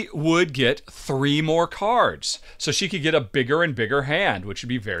 She would get 3 more cards. So she could get a bigger and bigger hand, which would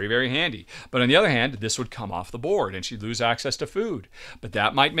be very, very handy. But on the other hand, this would come off the board and she'd lose access to food. But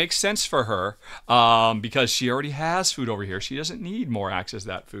that might make sense for her because she already has food over here. She doesn't need more access to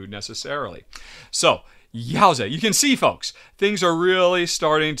that food necessarily. So, yowza. You can see, folks, things are really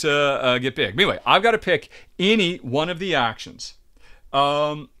starting to get big. Anyway, I've got to pick any one of the actions.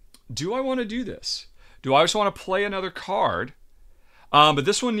 Do I want to do this? Do I just want to play another card? But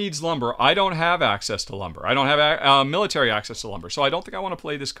this one needs lumber. I don't have access to lumber. I don't have military access to lumber. So I don't think I want to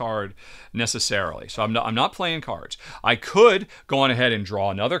play this card necessarily. So I'm not playing cards. I could go on ahead and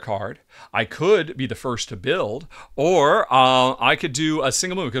draw another card. I could be the first to build. Or I could do a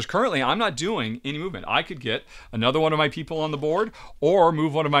single move. Because currently I'm not doing any movement. I could get another one of my people on the board or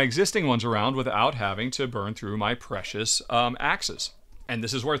move one of my existing ones around without having to burn through my precious axes. And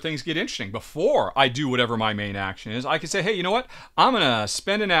this is where things get interesting. Before I do whatever my main action is, I can say, hey, you know what? I'm going to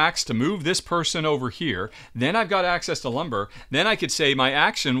spend an axe to move this person over here. Then I've got access to lumber. Then I could say my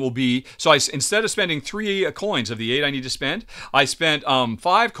action will be, so instead of spending 3 coins of the 8 I need to spend, I spent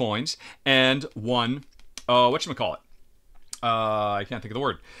 5 coins and 1, whatchamacallit? I can't think of the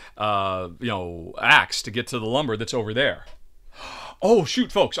word. Axe to get to the lumber that's over there. Oh,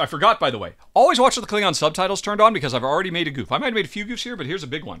 shoot, folks. I forgot, by the way. Always watch the Klingon subtitles turned on because I've already made a goof. I might have made a few goofs here, but here's a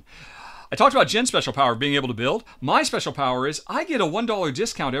big one. I talked about Jen's special power of being able to build. My special power is I get a $1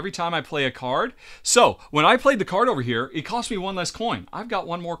 discount every time I play a card. So when I played the card over here, it cost me 1 less coin. I've got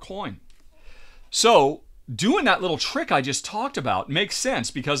 1 more coin. So doing that little trick I just talked about makes sense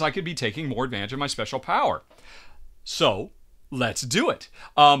because I could be taking more advantage of my special power. So let's do it.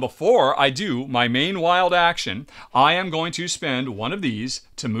 Before I do my main wild action, I am going to spend 1 of these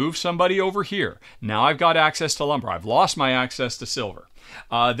to move somebody over here. Now I've got access to lumber. I've lost my access to silver.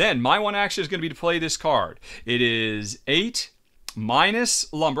 Then my 1 action is going to be to play this card. It is 8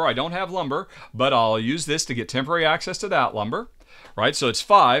 minus lumber. I don't have lumber, but I'll use this to get temporary access to that lumber. Right, so it's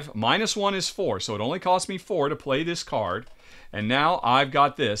 5 minus 1 is 4. So it only costs me 4 to play this card. And now I've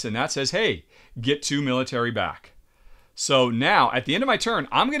got this, and that says, hey, get 2 military back. So now, at the end of my turn,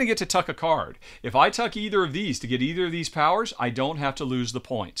 I'm going to get to tuck a card. If I tuck either of these to get either of these powers, I don't have to lose the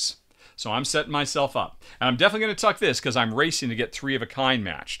points. So I'm setting myself up. And I'm definitely going to tuck this because I'm racing to get 3 of a kind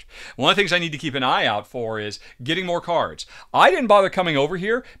matched. One of the things I need to keep an eye out for is getting more cards. I didn't bother coming over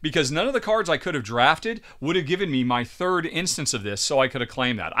here because none of the cards I could have drafted would have given me my 3rd instance of this so I could have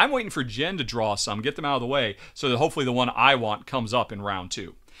claimed that. I'm waiting for Jen to draw some, get them out of the way, so that hopefully the one I want comes up in round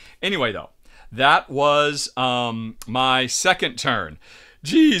 2. Anyway, though. That was my 2nd turn.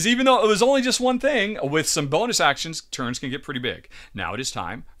 Geez, even though it was only just one thing, with some bonus actions, turns can get pretty big. Now it is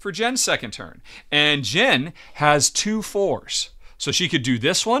time for Jen's 2nd turn. And Jen has 2 4s. So she could do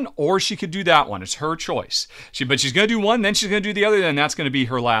this one or she could do that one. It's her choice. But she's going to do one, then she's going to do the other, and that's going to be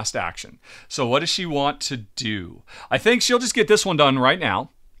her last action. So what does she want to do? I think she'll just get this one done right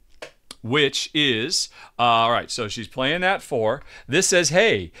now, which is, all right, so she's playing that 4. This says,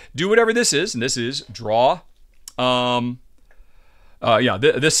 hey, do whatever this is, and this is draw.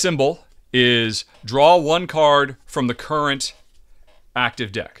 This symbol is draw 1 card from the current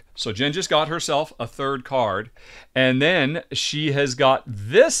active deck. So Jen just got herself a 3rd card, and then she has got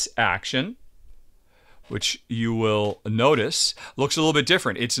this action, which you will notice looks a little bit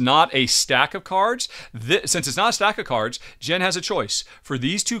different. It's not a stack of cards. Since it's not a stack of cards, Jen has a choice. For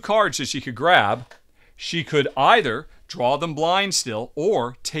these 2 cards that she could grab, she could either draw them blind still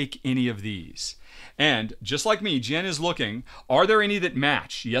or take any of these. And just like me, Jen is looking, are there any that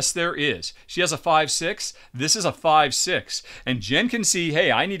match? Yes, there is. She has a 5-6. This is a 5-6. And Jen can see,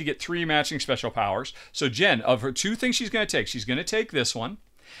 hey, I need to get 3 matching special powers. So Jen, of her 2 things she's going to take, she's going to take this one.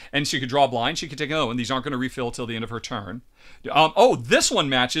 And she could draw blind. She could take another one. These aren't going to refill till the end of her turn. This one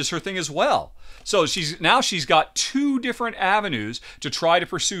matches her thing as well. So she's got 2 different avenues to try to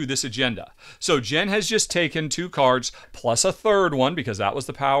pursue this agenda. So Jen has just taken 2 cards plus a 3rd one because that was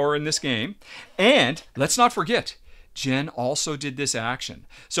the power in this game. And let's not forget, Jen also did this action.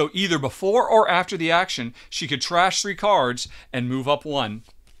 So either before or after the action, she could trash 3 cards and move up 1.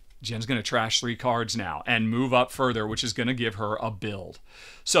 Jen's going to trash 3 cards now and move up further, which is going to give her a build.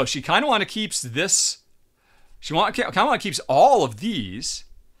 So she kind of want to keep this. She kind of want to keep all of these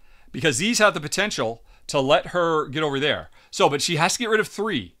because these have the potential to let her get over there. So, but she has to get rid of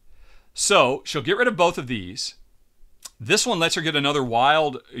 3. So she'll get rid of both of these. This one lets her get another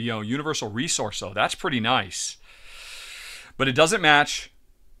wild, universal resource. So that's pretty nice. But it doesn't match.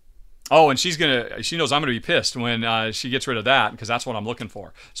 Oh, and she knows I'm going to be pissed when she gets rid of that because that's what I'm looking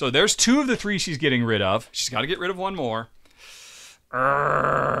for. So there's 2 of the 3 she's getting rid of. She's got to get rid of 1 more.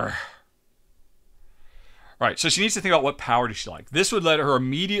 Right, so she needs to think about what power does she like. This would let her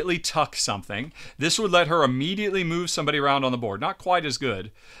immediately tuck something. This would let her immediately move somebody around on the board. Not quite as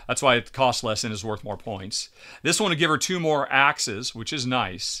good. That's why it costs less and is worth more points. This one would give her 2 more axes, which is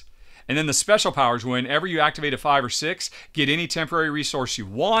nice. And then the special powers, whenever you activate a 5 or 6, get any temporary resource you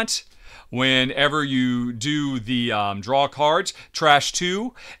want. Whenever you do the draw cards, trash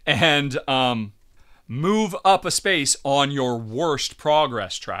 2, and move up a space on your worst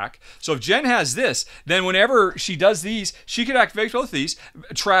progress track. So if Jen has this, then whenever she does these, she could activate both of these,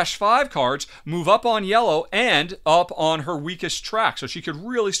 trash 5 cards, move up on yellow, and up on her weakest track. So she could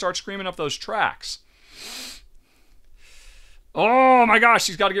really start screaming up those tracks. Oh my gosh,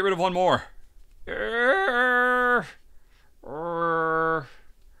 she's got to get rid of 1 more.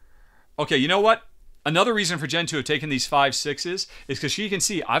 Okay, you know what? Another reason for Jen to have taken these 5-6s is because she can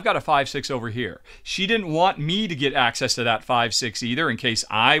see I've got a 5-6 over here. She didn't want me to get access to that 5-6 either in case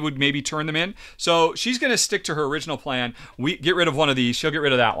I would maybe turn them in. So she's going to stick to her original plan. We get rid of 1 of these. She'll get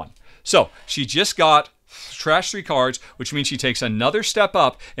rid of that one. So she just got trash 3 cards, which means she takes another step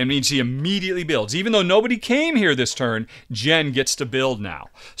up and means she immediately builds. Even though nobody came here this turn, Jen gets to build now.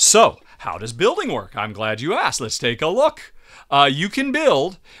 So how does building work? I'm glad you asked. Let's take a look. You can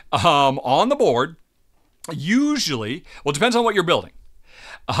build on the board. Usually, well, it depends on what you're building.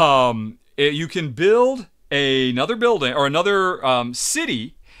 You can build another building or another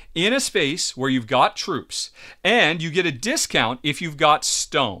city in a space where you've got troops, and you get a discount if you've got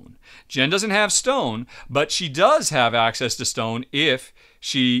stone. Jen doesn't have stone, but she does have access to stone if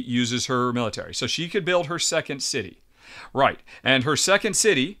she uses her military. So she could build her second city. Right, and her second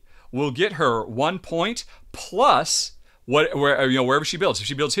city will get her 1 point plus wherever she builds. If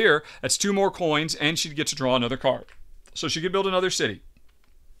she builds here, that's 2 more coins, and she'd get to draw another card. So she could build another city.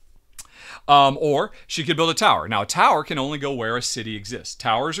 Or she could build a tower. Now, a tower can only go where a city exists.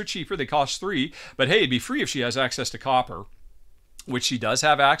 Towers are cheaper. They cost 3, but hey, it'd be free if she has access to copper, which she does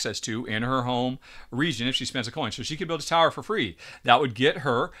have access to in her home region if she spends a coin. So she could build a tower for free. That would get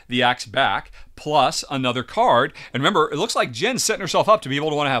her the axe back plus another card. And remember, it looks like Jen's setting herself up to be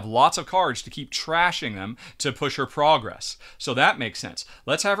able to want to have lots of cards to keep trashing them to push her progress. So that makes sense.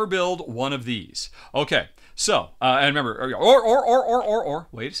 Let's have her build 1 of these. Okay. So, and remember,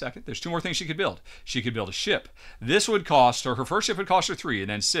 wait a second. There's 2 more things she could build. She could build a ship. This would cost her first ship would cost her 3,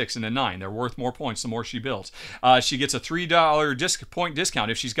 and then 6, and then 9. They're worth more points the more she builds. She gets a $3 point discount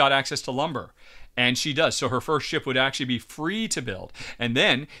if she's got access to lumber. And she does. So her first ship would actually be free to build. And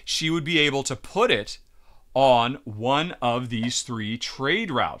then she would be able to put it on one of these 3 trade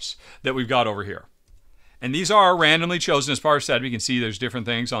routes that we've got over here. And these are randomly chosen as part of set. You can see there's different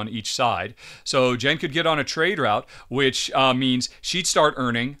things on each side. So Jen could get on a trade route, which means she'd start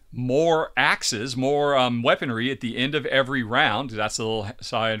earning more axes, more weaponry at the end of every round. That's the little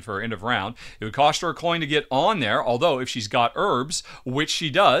side for end of round. It would cost her a coin to get on there, although if she's got herbs, which she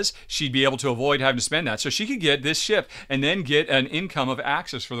does, she'd be able to avoid having to spend that. So she could get this ship and then get an income of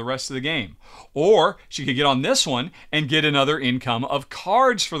axes for the rest of the game. Or she could get on this one and get another income of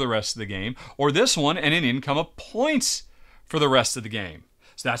cards for the rest of the game, or this one and an income of points for the rest of the game.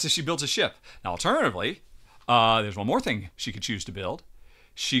 So that's if she builds a ship. Now, alternatively, there's one more thing she could choose to build.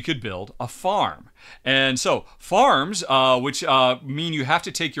 She could build a farm. And so farms, which mean you have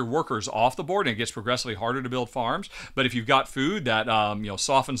to take your workers off the board, and it gets progressively harder to build farms. But if you've got food, that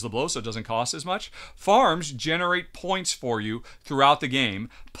softens the blow so it doesn't cost as much. Farms generate points for you throughout the game.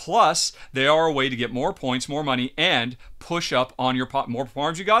 Plus, they are a way to get more points, more money, and push up on your more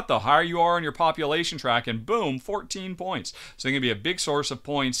farms you got, the higher you are on your population track, and boom, 14 points. So they're going to be a big source of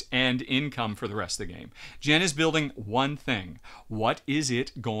points and income for the rest of the game. Jen is building one thing. What is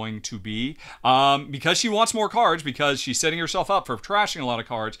it going to be? Because she wants more cards, because she's setting herself up for trashing a lot of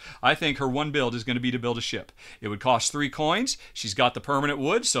cards, I think her one build is going to be to build a ship. It would cost 3 coins. She's got the permanent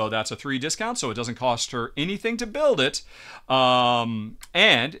wood, so that's a 3 discount, so it doesn't cost her anything to build it.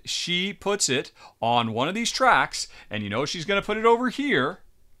 And she puts it on one of these tracks, and you know she's going to put it over here,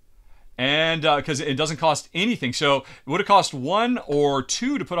 and because it doesn't cost anything. So it would have cost 1 or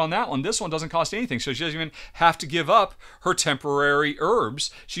 2 to put on that one. This one doesn't cost anything, so she doesn't even have to give up her temporary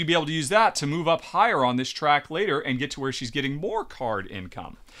herbs. She'd be able to use that to move up higher on this track later and get to where she's getting more card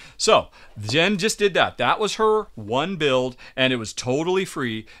income. So Jen just did that. That was her one build, and it was totally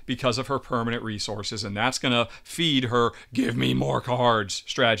free because of her permanent resources, and that's going to feed her give me more cards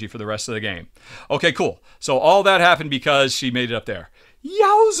strategy for the rest of the game. Okay, cool. So all that happened because she made it up there.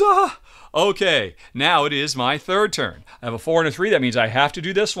 Yowza! Okay, now it is my third turn. I have a 4 and a 3. That means I have to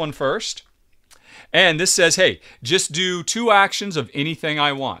do this one first. And this says, hey, just do 2 actions of anything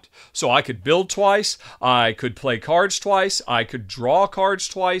I want. So I could build twice, I could play cards twice, I could draw cards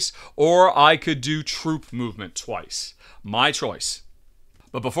twice, or I could do troop movement twice. My choice.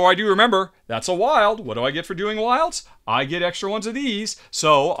 But before I do, remember, that's a wild. What do I get for doing wilds? I get extra ones of these,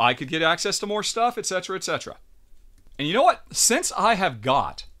 so I could get access to more stuff, etc., etc. And you know what? Since I have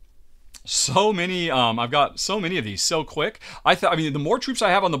got so many, I've got so many of these so quick, I mean, the more troops I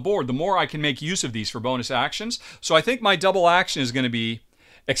have on the board, the more I can make use of these for bonus actions. So I think my double action is going to be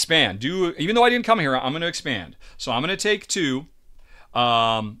expand. Even though I didn't come here, I'm going to expand. So I'm going to take 2.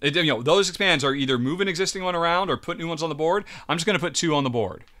 Those expands are either move an existing one around or put new ones on the board. I'm just going to put 2 on the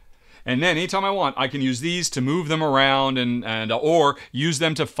board. And then anytime I want, I can use these to move them around and or use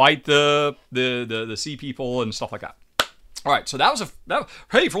them to fight the sea people and stuff like that. All right, so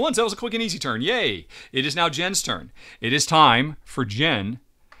hey, for once, that was a quick and easy turn. Yay! It is now Jen's turn. It is time for Jen,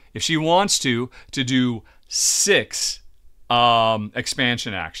 if she wants to do 6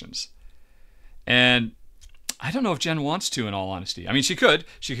 expansion actions. And I don't know if Jen wants to, in all honesty. I mean, she could.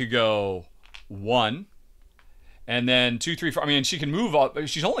 She could go 1, and then 2, 3, 4. I mean, she can move.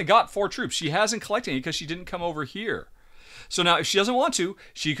 She's only got 4 troops. She hasn't collected any because she didn't come over here. So now, if she doesn't want to,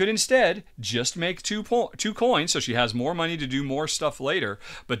 she could instead just make 2 coins, so she has more money to do more stuff later.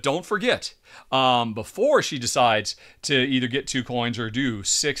 But don't forget, before she decides to either get 2 coins or do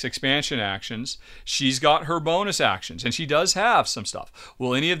 6 expansion actions, she's got her bonus actions, and she does have some stuff.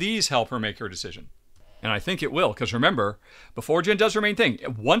 Will any of these help her make her decision? And I think it will, because remember, before Jen does her main thing,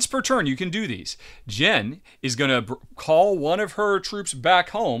 once per turn you can do these. Jen is going to call one of her troops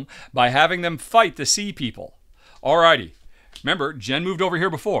back home by having them fight the sea people. Alrighty. Remember, Jen moved over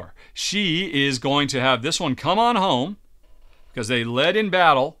here before. She is going to have this one come on home because they led in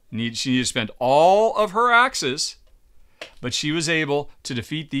battle. She needed to spend all of her axes, but she was able to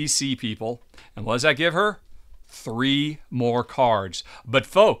defeat these sea people. And what does that give her? 3 more cards. But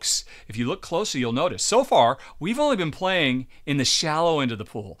folks, if you look closely, you'll notice so far we've only been playing in the shallow end of the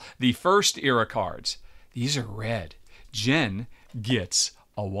pool, the first era cards. These are red. Jen gets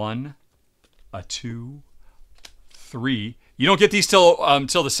a 1, a 2, 3. You don't get these till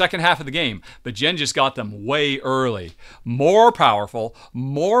the second half of the game, but Jen just got them way early. More powerful,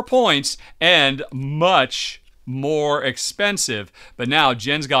 more points, and much more expensive. But now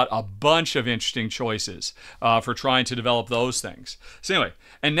Jen's got a bunch of interesting choices for trying to develop those things. So anyway,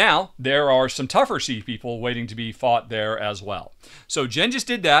 and now there are some tougher sea people waiting to be fought there as well. So Jen just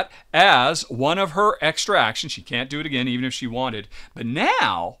did that as one of her extra actions. She can't do it again even if she wanted. But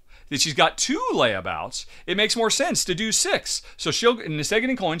now that she's got 2 layabouts, it makes more sense to do 6. So she'll, instead of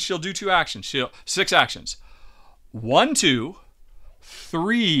getting coins, she'll do 2 actions. 6 actions. 1, 2,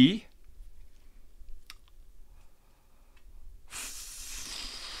 3,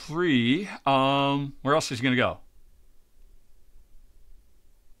 3. Where else is she going to go?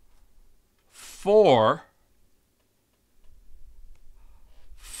 4.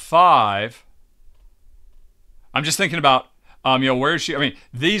 5. I'm just thinking about, where is she? I mean,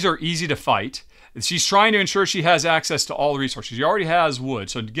 these are easy to fight. She's trying to ensure she has access to all the resources. She already has wood,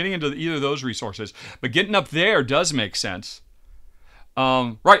 so getting into either of those resources. But getting up there does make sense.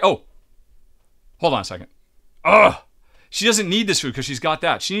 Right, oh. Hold on a second. Ugh! She doesn't need this food because she's got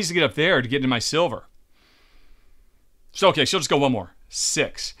that. She needs to get up there to get into my silver. So, okay, she'll just go one more.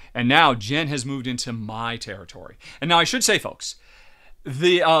 6. And now Jen has moved into my territory. And now I should say, folks,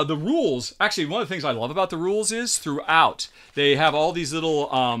 the rules, actually one of the things I love about the rules is throughout they have all these little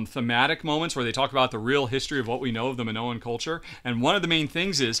thematic moments where they talk about the real history of what we know of the Minoan culture, and one of the main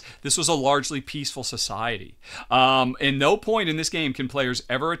things is this was a largely peaceful society. In no point in this game can players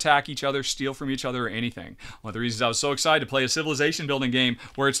ever attack each other, steal from each other, or anything. One of the reasons I was so excited to play a civilization building game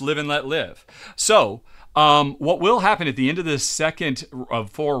where it's live and let live. So what will happen at the end of the second of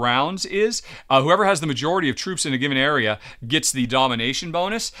 4 rounds is whoever has the majority of troops in a given area gets the domination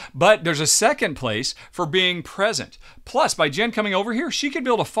bonus, but there's a second place for being present. Plus, by Jen coming over here, she could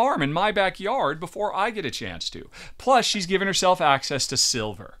build a farm in my backyard before I get a chance to. Plus, she's given herself access to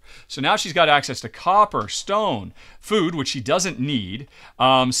silver. So now she's got access to copper, stone, food, which she doesn't need,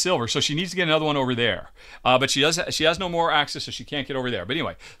 silver. So she needs to get another one over there. But she has no more access, so she can't get over there. But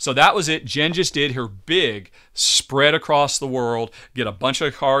anyway, so that was it. Jen just did her big spread across the world, get a bunch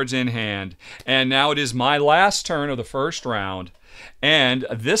of cards in hand. And now it is my last turn of the first round. And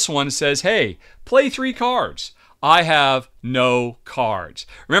this one says, hey, play 3 cards. I have no cards.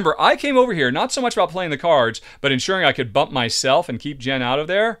 Remember, I came over here not so much about playing the cards, but ensuring I could bump myself and keep Jen out of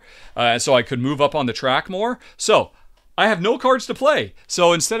there so I could move up on the track more. So I have no cards to play.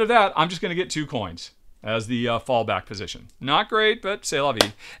 So instead of that, I'm just going to get 2 coins as the fallback position. Not great, but c'est la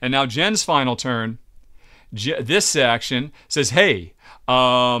vie. And now Jen's final turn. This action says, hey,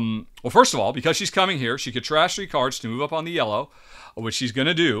 well, first of all, because she's coming here, she could trash 3 cards to move up on the yellow, which she's going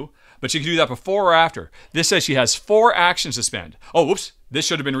to do. But she can do that before or after. This says she has 4 actions to spend. Oh, whoops. This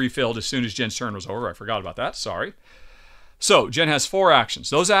should have been refilled as soon as Jen's turn was over. I forgot about that. Sorry. So Jen has 4 actions.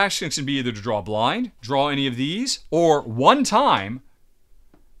 Those actions can be either to draw blind, draw any of these, or one time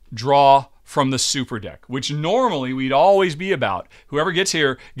draw from the super deck, which normally we'd always be about. Whoever gets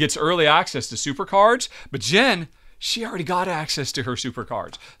here gets early access to super cards, but Jen, she already got access to her super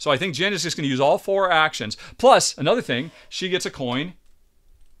cards. So I think Jen is just going to use all 4 actions. Plus, another thing, she gets a coin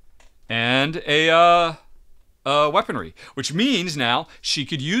and a weaponry, which means now she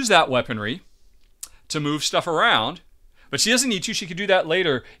could use that weaponry to move stuff around, but she doesn't need to. She could do that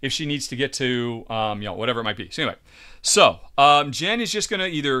later if she needs to get to, whatever it might be. So anyway, Jen is just going to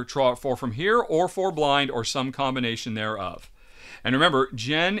either draw 4 from here or 4 blind or some combination thereof. And remember,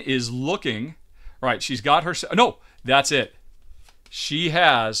 Jen is looking, right, she's got her, no, that's it. She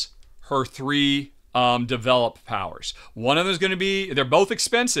has her 3 develop powers. One of them is going to be, they're both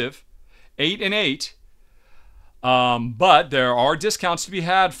expensive, 8 and 8, but there are discounts to be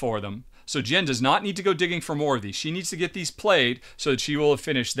had for them. So Jen does not need to go digging for more of these. She needs to get these played so that she will have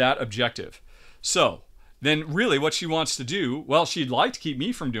finished that objective. So then really what she wants to do, well, she'd like to keep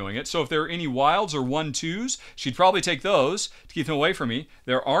me from doing it. So if there are any wilds or 1-2s, she'd probably take those to keep them away from me.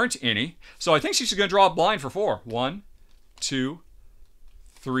 There aren't any. So I think she's going to draw a blind for 4. 1, 2,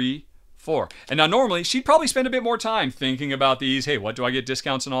 3, 4. And now normally she'd probably spend a bit more time thinking about these. Hey, what do I get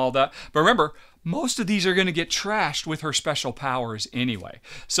discounts and all of that? But remember, most of these are going to get trashed with her special powers anyway.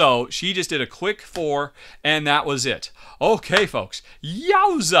 So she just did a quick 4 and that was it. Okay, folks.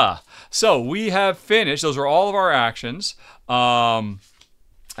 Yowza! So we have finished. Those are all of our actions.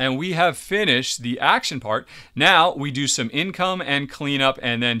 And we have finished the action part. Now we do some income and cleanup,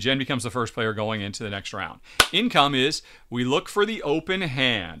 and then Jen becomes the first player going into the next round. Income is we look for the open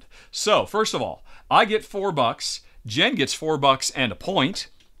hand. So first of all, I get $4. Jen gets $4 and a point.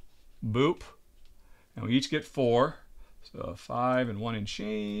 Boop. And we each get 4. So 5 and 1 and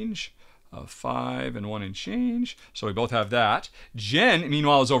change. 5 and 1 and change. So we both have that. Jen,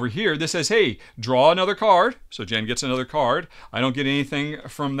 meanwhile, is over here. This says, hey, draw another card. So Jen gets another card. I don't get anything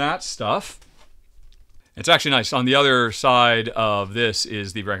from that stuff. It's actually nice. On the other side of this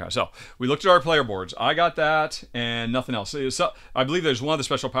is the breakout. So we looked at our player boards. I got that and nothing else. So I believe there's one of the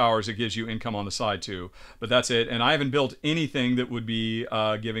special powers that gives you income on the side too, but that's it. And I haven't built anything that would be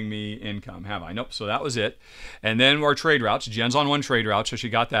giving me income, have I? Nope. So that was it. And then our trade routes. Jen's on 1 trade route, so she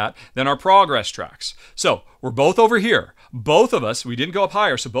got that. Then our progress tracks. So we're both over here. Both of us, we didn't go up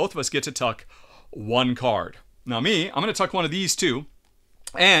higher, so both of us get to tuck 1 card. Now me, I'm going to tuck one of these too.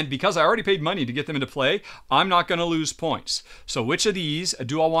 And because I already paid money to get them into play, I'm not going to lose points. So which of these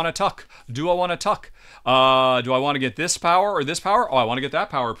do I want to tuck? Do I want to tuck? Do I want to get this power or this power? Oh, I want to get that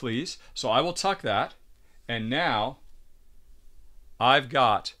power, please. So I will tuck that. And now I've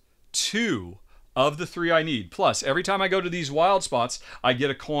got 2 of the 3 I need. Plus, every time I go to these wild spots, I get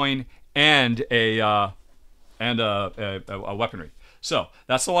a coin and a weaponry. So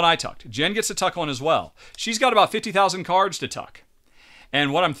that's the one I tucked. Jen gets to tuck one as well. She's got about 50,000 cards to tuck.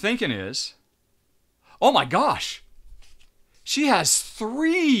 And what I'm thinking is, oh my gosh, she has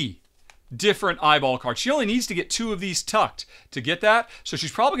 3 different eyeball cards. She only needs to get 2 of these tucked to get that. So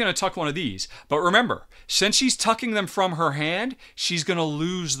she's probably going to tuck one of these. But remember, since she's tucking them from her hand, she's going to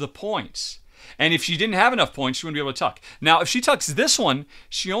lose the points. And if she didn't have enough points, she wouldn't be able to tuck. Now, if she tucks this one,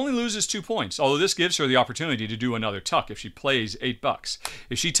 she only loses 2 points. Although this gives her the opportunity to do another tuck if she plays $8.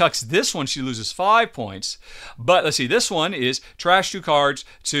 If she tucks this one, she loses 5 points. But let's see, this one is trash 2 cards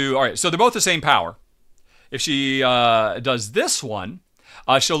to... All right, so they're both the same power. If she does this one,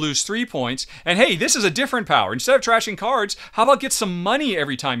 she'll lose 3 points. And hey, this is a different power. Instead of trashing cards, how about get some money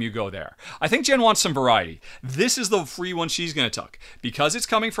every time you go there? I think Jen wants some variety. This is the free one she's going to tuck. Because it's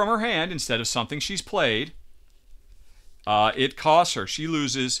coming from her hand instead of something she's played, it costs her. She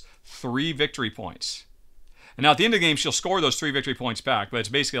loses 3 victory points. And now at the end of the game, she'll score those 3 victory points back, but it's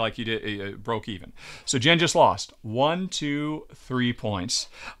basically like you did, broke even. So Jen just lost 1, 2, 3 points.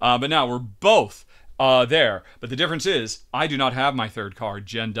 But now we're both there. But the difference is, I do not have my 3rd card.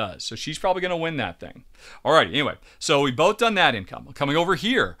 Jen does. So she's probably going to win that thing. All right, anyway. So we've both done that income. Coming over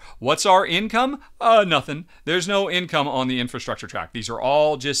here, what's our income? Nothing. There's no income on the infrastructure track. These are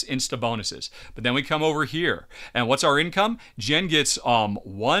all just insta bonuses. But then we come over here. And what's our income? Jen gets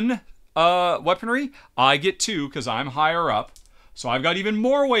 1 weaponry. I get 2 because I'm higher up. So I've got even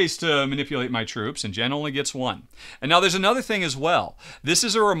more ways to manipulate my troops, and Jen only gets 1. And now there's another thing as well. This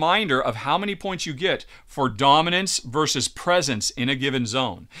is a reminder of how many points you get for dominance versus presence in a given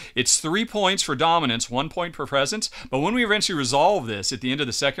zone. It's 3 points for dominance, 1 point per presence, but when we eventually resolve this at the end of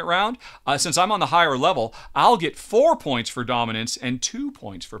the 2nd round, since I'm on the higher level, I'll get 4 points for dominance and 2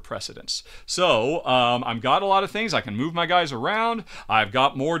 points for precedence. So I've got a lot of things. I can move my guys around. I've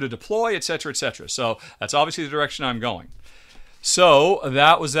got more to deploy, etc., etc. So that's obviously the direction I'm going. So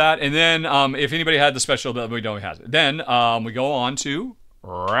that was that. And then if anybody had the special ability, we know he has it. Then we go on to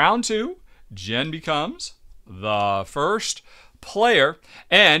round 2. Jen becomes the first player.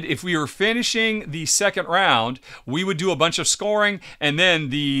 And if we were finishing the 2nd round, we would do a bunch of scoring, and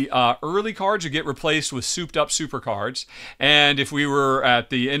then the early cards would get replaced with souped up super cards. And if we were at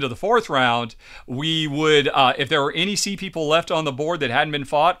the end of the 4th round, we would, if there were any C people left on the board that hadn't been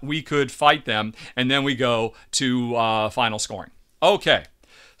fought, we could fight them, and then we go to final scoring. Okay,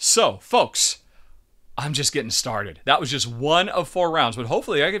 so folks, I'm just getting started. That was just 1 of 4 rounds, but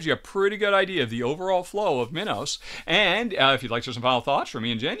hopefully that gives you a pretty good idea of the overall flow of Minos. And if you'd like to share some final thoughts from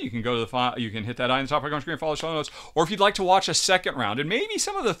me and Jen, you can go to the you can hit that eye in the top right corner of the screen, follow the show notes. Or if you'd like to watch a 2nd round and maybe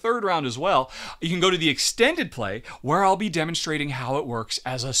some of the 3rd round as well, you can go to the extended play where I'll be demonstrating how it works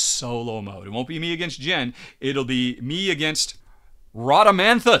as a solo mode. It won't be me against Jen. It'll be me against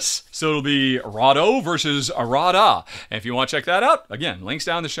Rhadamanthus. So it'll be Rahdo versus Rahda. And if you want to check that out, again, links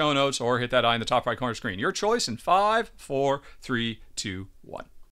down in the show notes or hit that eye in the top right corner of the screen. Your choice in 5, 4, 3, 2, 1.